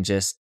listeners can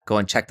just go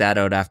and check that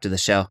out after the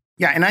show.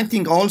 Yeah, and I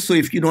think also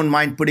if you don't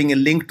mind putting a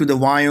link to the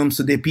Viome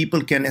so that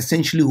people can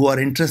essentially who are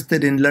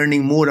interested in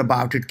learning more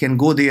about it can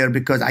go there,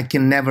 because I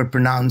can never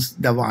pronounce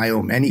the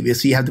Viome anyway.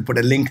 So you have to put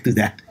a link to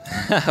that.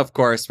 Of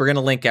course, we're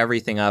going to link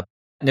everything up.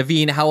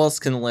 Naveen, how else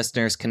can the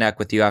listeners connect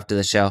with you after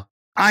the show?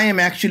 I am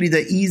actually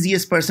the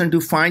easiest person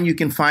to find. You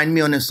can find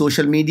me on a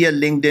social media,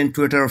 LinkedIn,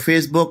 Twitter, or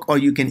Facebook, or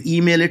you can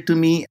email it to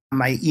me.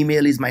 My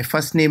email is my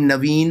first name,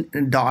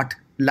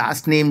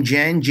 Naveen.lastname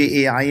Jain,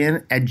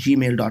 Jain,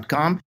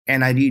 @gmail.com.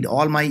 And I read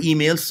all my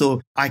emails.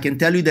 So I can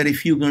tell you that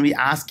if you're going to be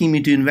asking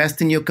me to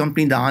invest in your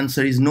company, the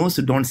answer is no.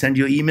 So don't send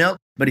your email.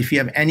 But if you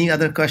have any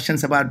other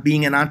questions about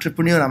being an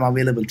entrepreneur, I'm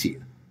available to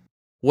you.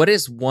 What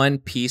is one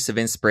piece of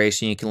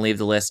inspiration you can leave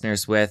the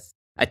listeners with?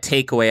 A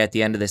takeaway at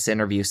the end of this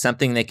interview,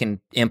 something they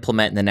can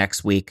implement in the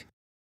next week?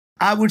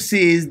 I would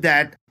say is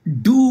that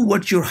do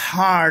what your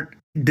heart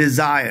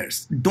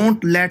desires.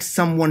 Don't let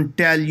someone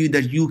tell you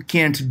that you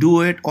can't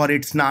do it or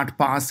it's not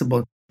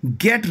possible.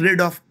 Get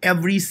rid of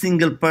every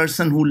single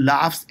person who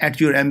laughs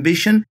at your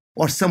ambition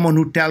or someone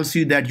who tells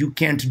you that you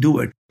can't do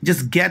it.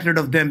 Just get rid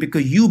of them,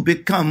 because you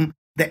become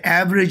the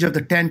average of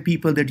the 10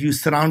 people that you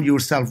surround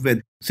yourself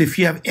with. So if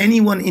you have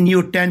anyone in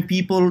your 10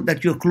 people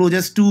that you're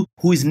closest to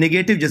who is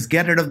negative, just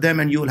get rid of them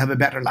and you will have a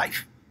better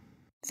life.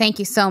 Thank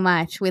you so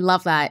much. We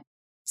love that.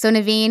 So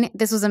Naveen,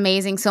 this was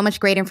amazing. So much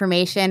great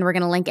information. We're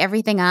going to link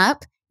everything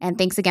up. And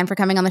thanks again for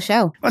coming on the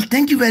show. Well,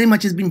 thank you very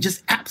much. It's been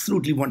just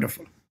absolutely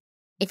wonderful.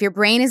 If your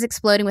brain is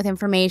exploding with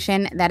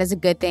information, that is a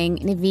good thing.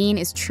 Naveen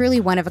is truly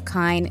one of a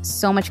kind.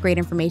 So much great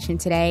information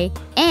today.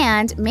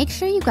 And make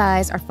sure you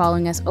guys are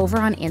following us over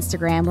on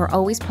Instagram. We're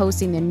always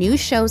posting the new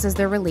shows as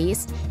they're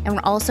released. And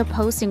we're also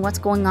posting what's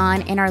going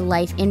on in our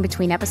life in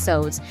between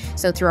episodes.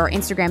 So through our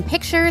Instagram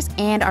pictures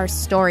and our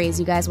stories,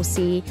 you guys will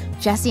see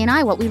Jesse and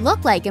I, what we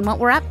look like and what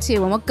we're up to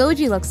and what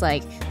Goji looks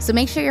like. So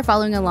make sure you're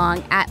following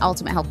along at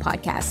Ultimate Health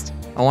Podcast.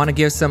 I want to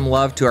give some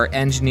love to our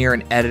engineer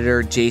and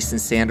editor, Jason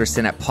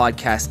Sanderson at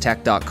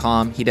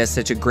podcasttech.com. He does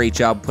such a great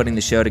job putting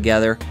the show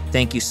together.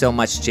 Thank you so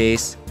much,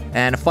 Jace.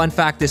 And a fun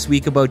fact this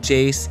week about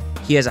Jace,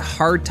 he has a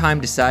hard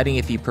time deciding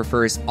if he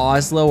prefers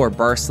Oslo or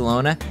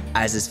Barcelona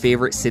as his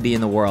favorite city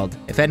in the world.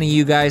 If any of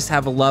you guys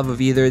have a love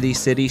of either of these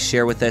cities,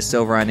 share with us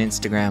over on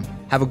Instagram.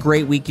 Have a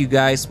great week, you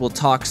guys. We'll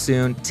talk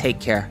soon. Take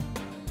care.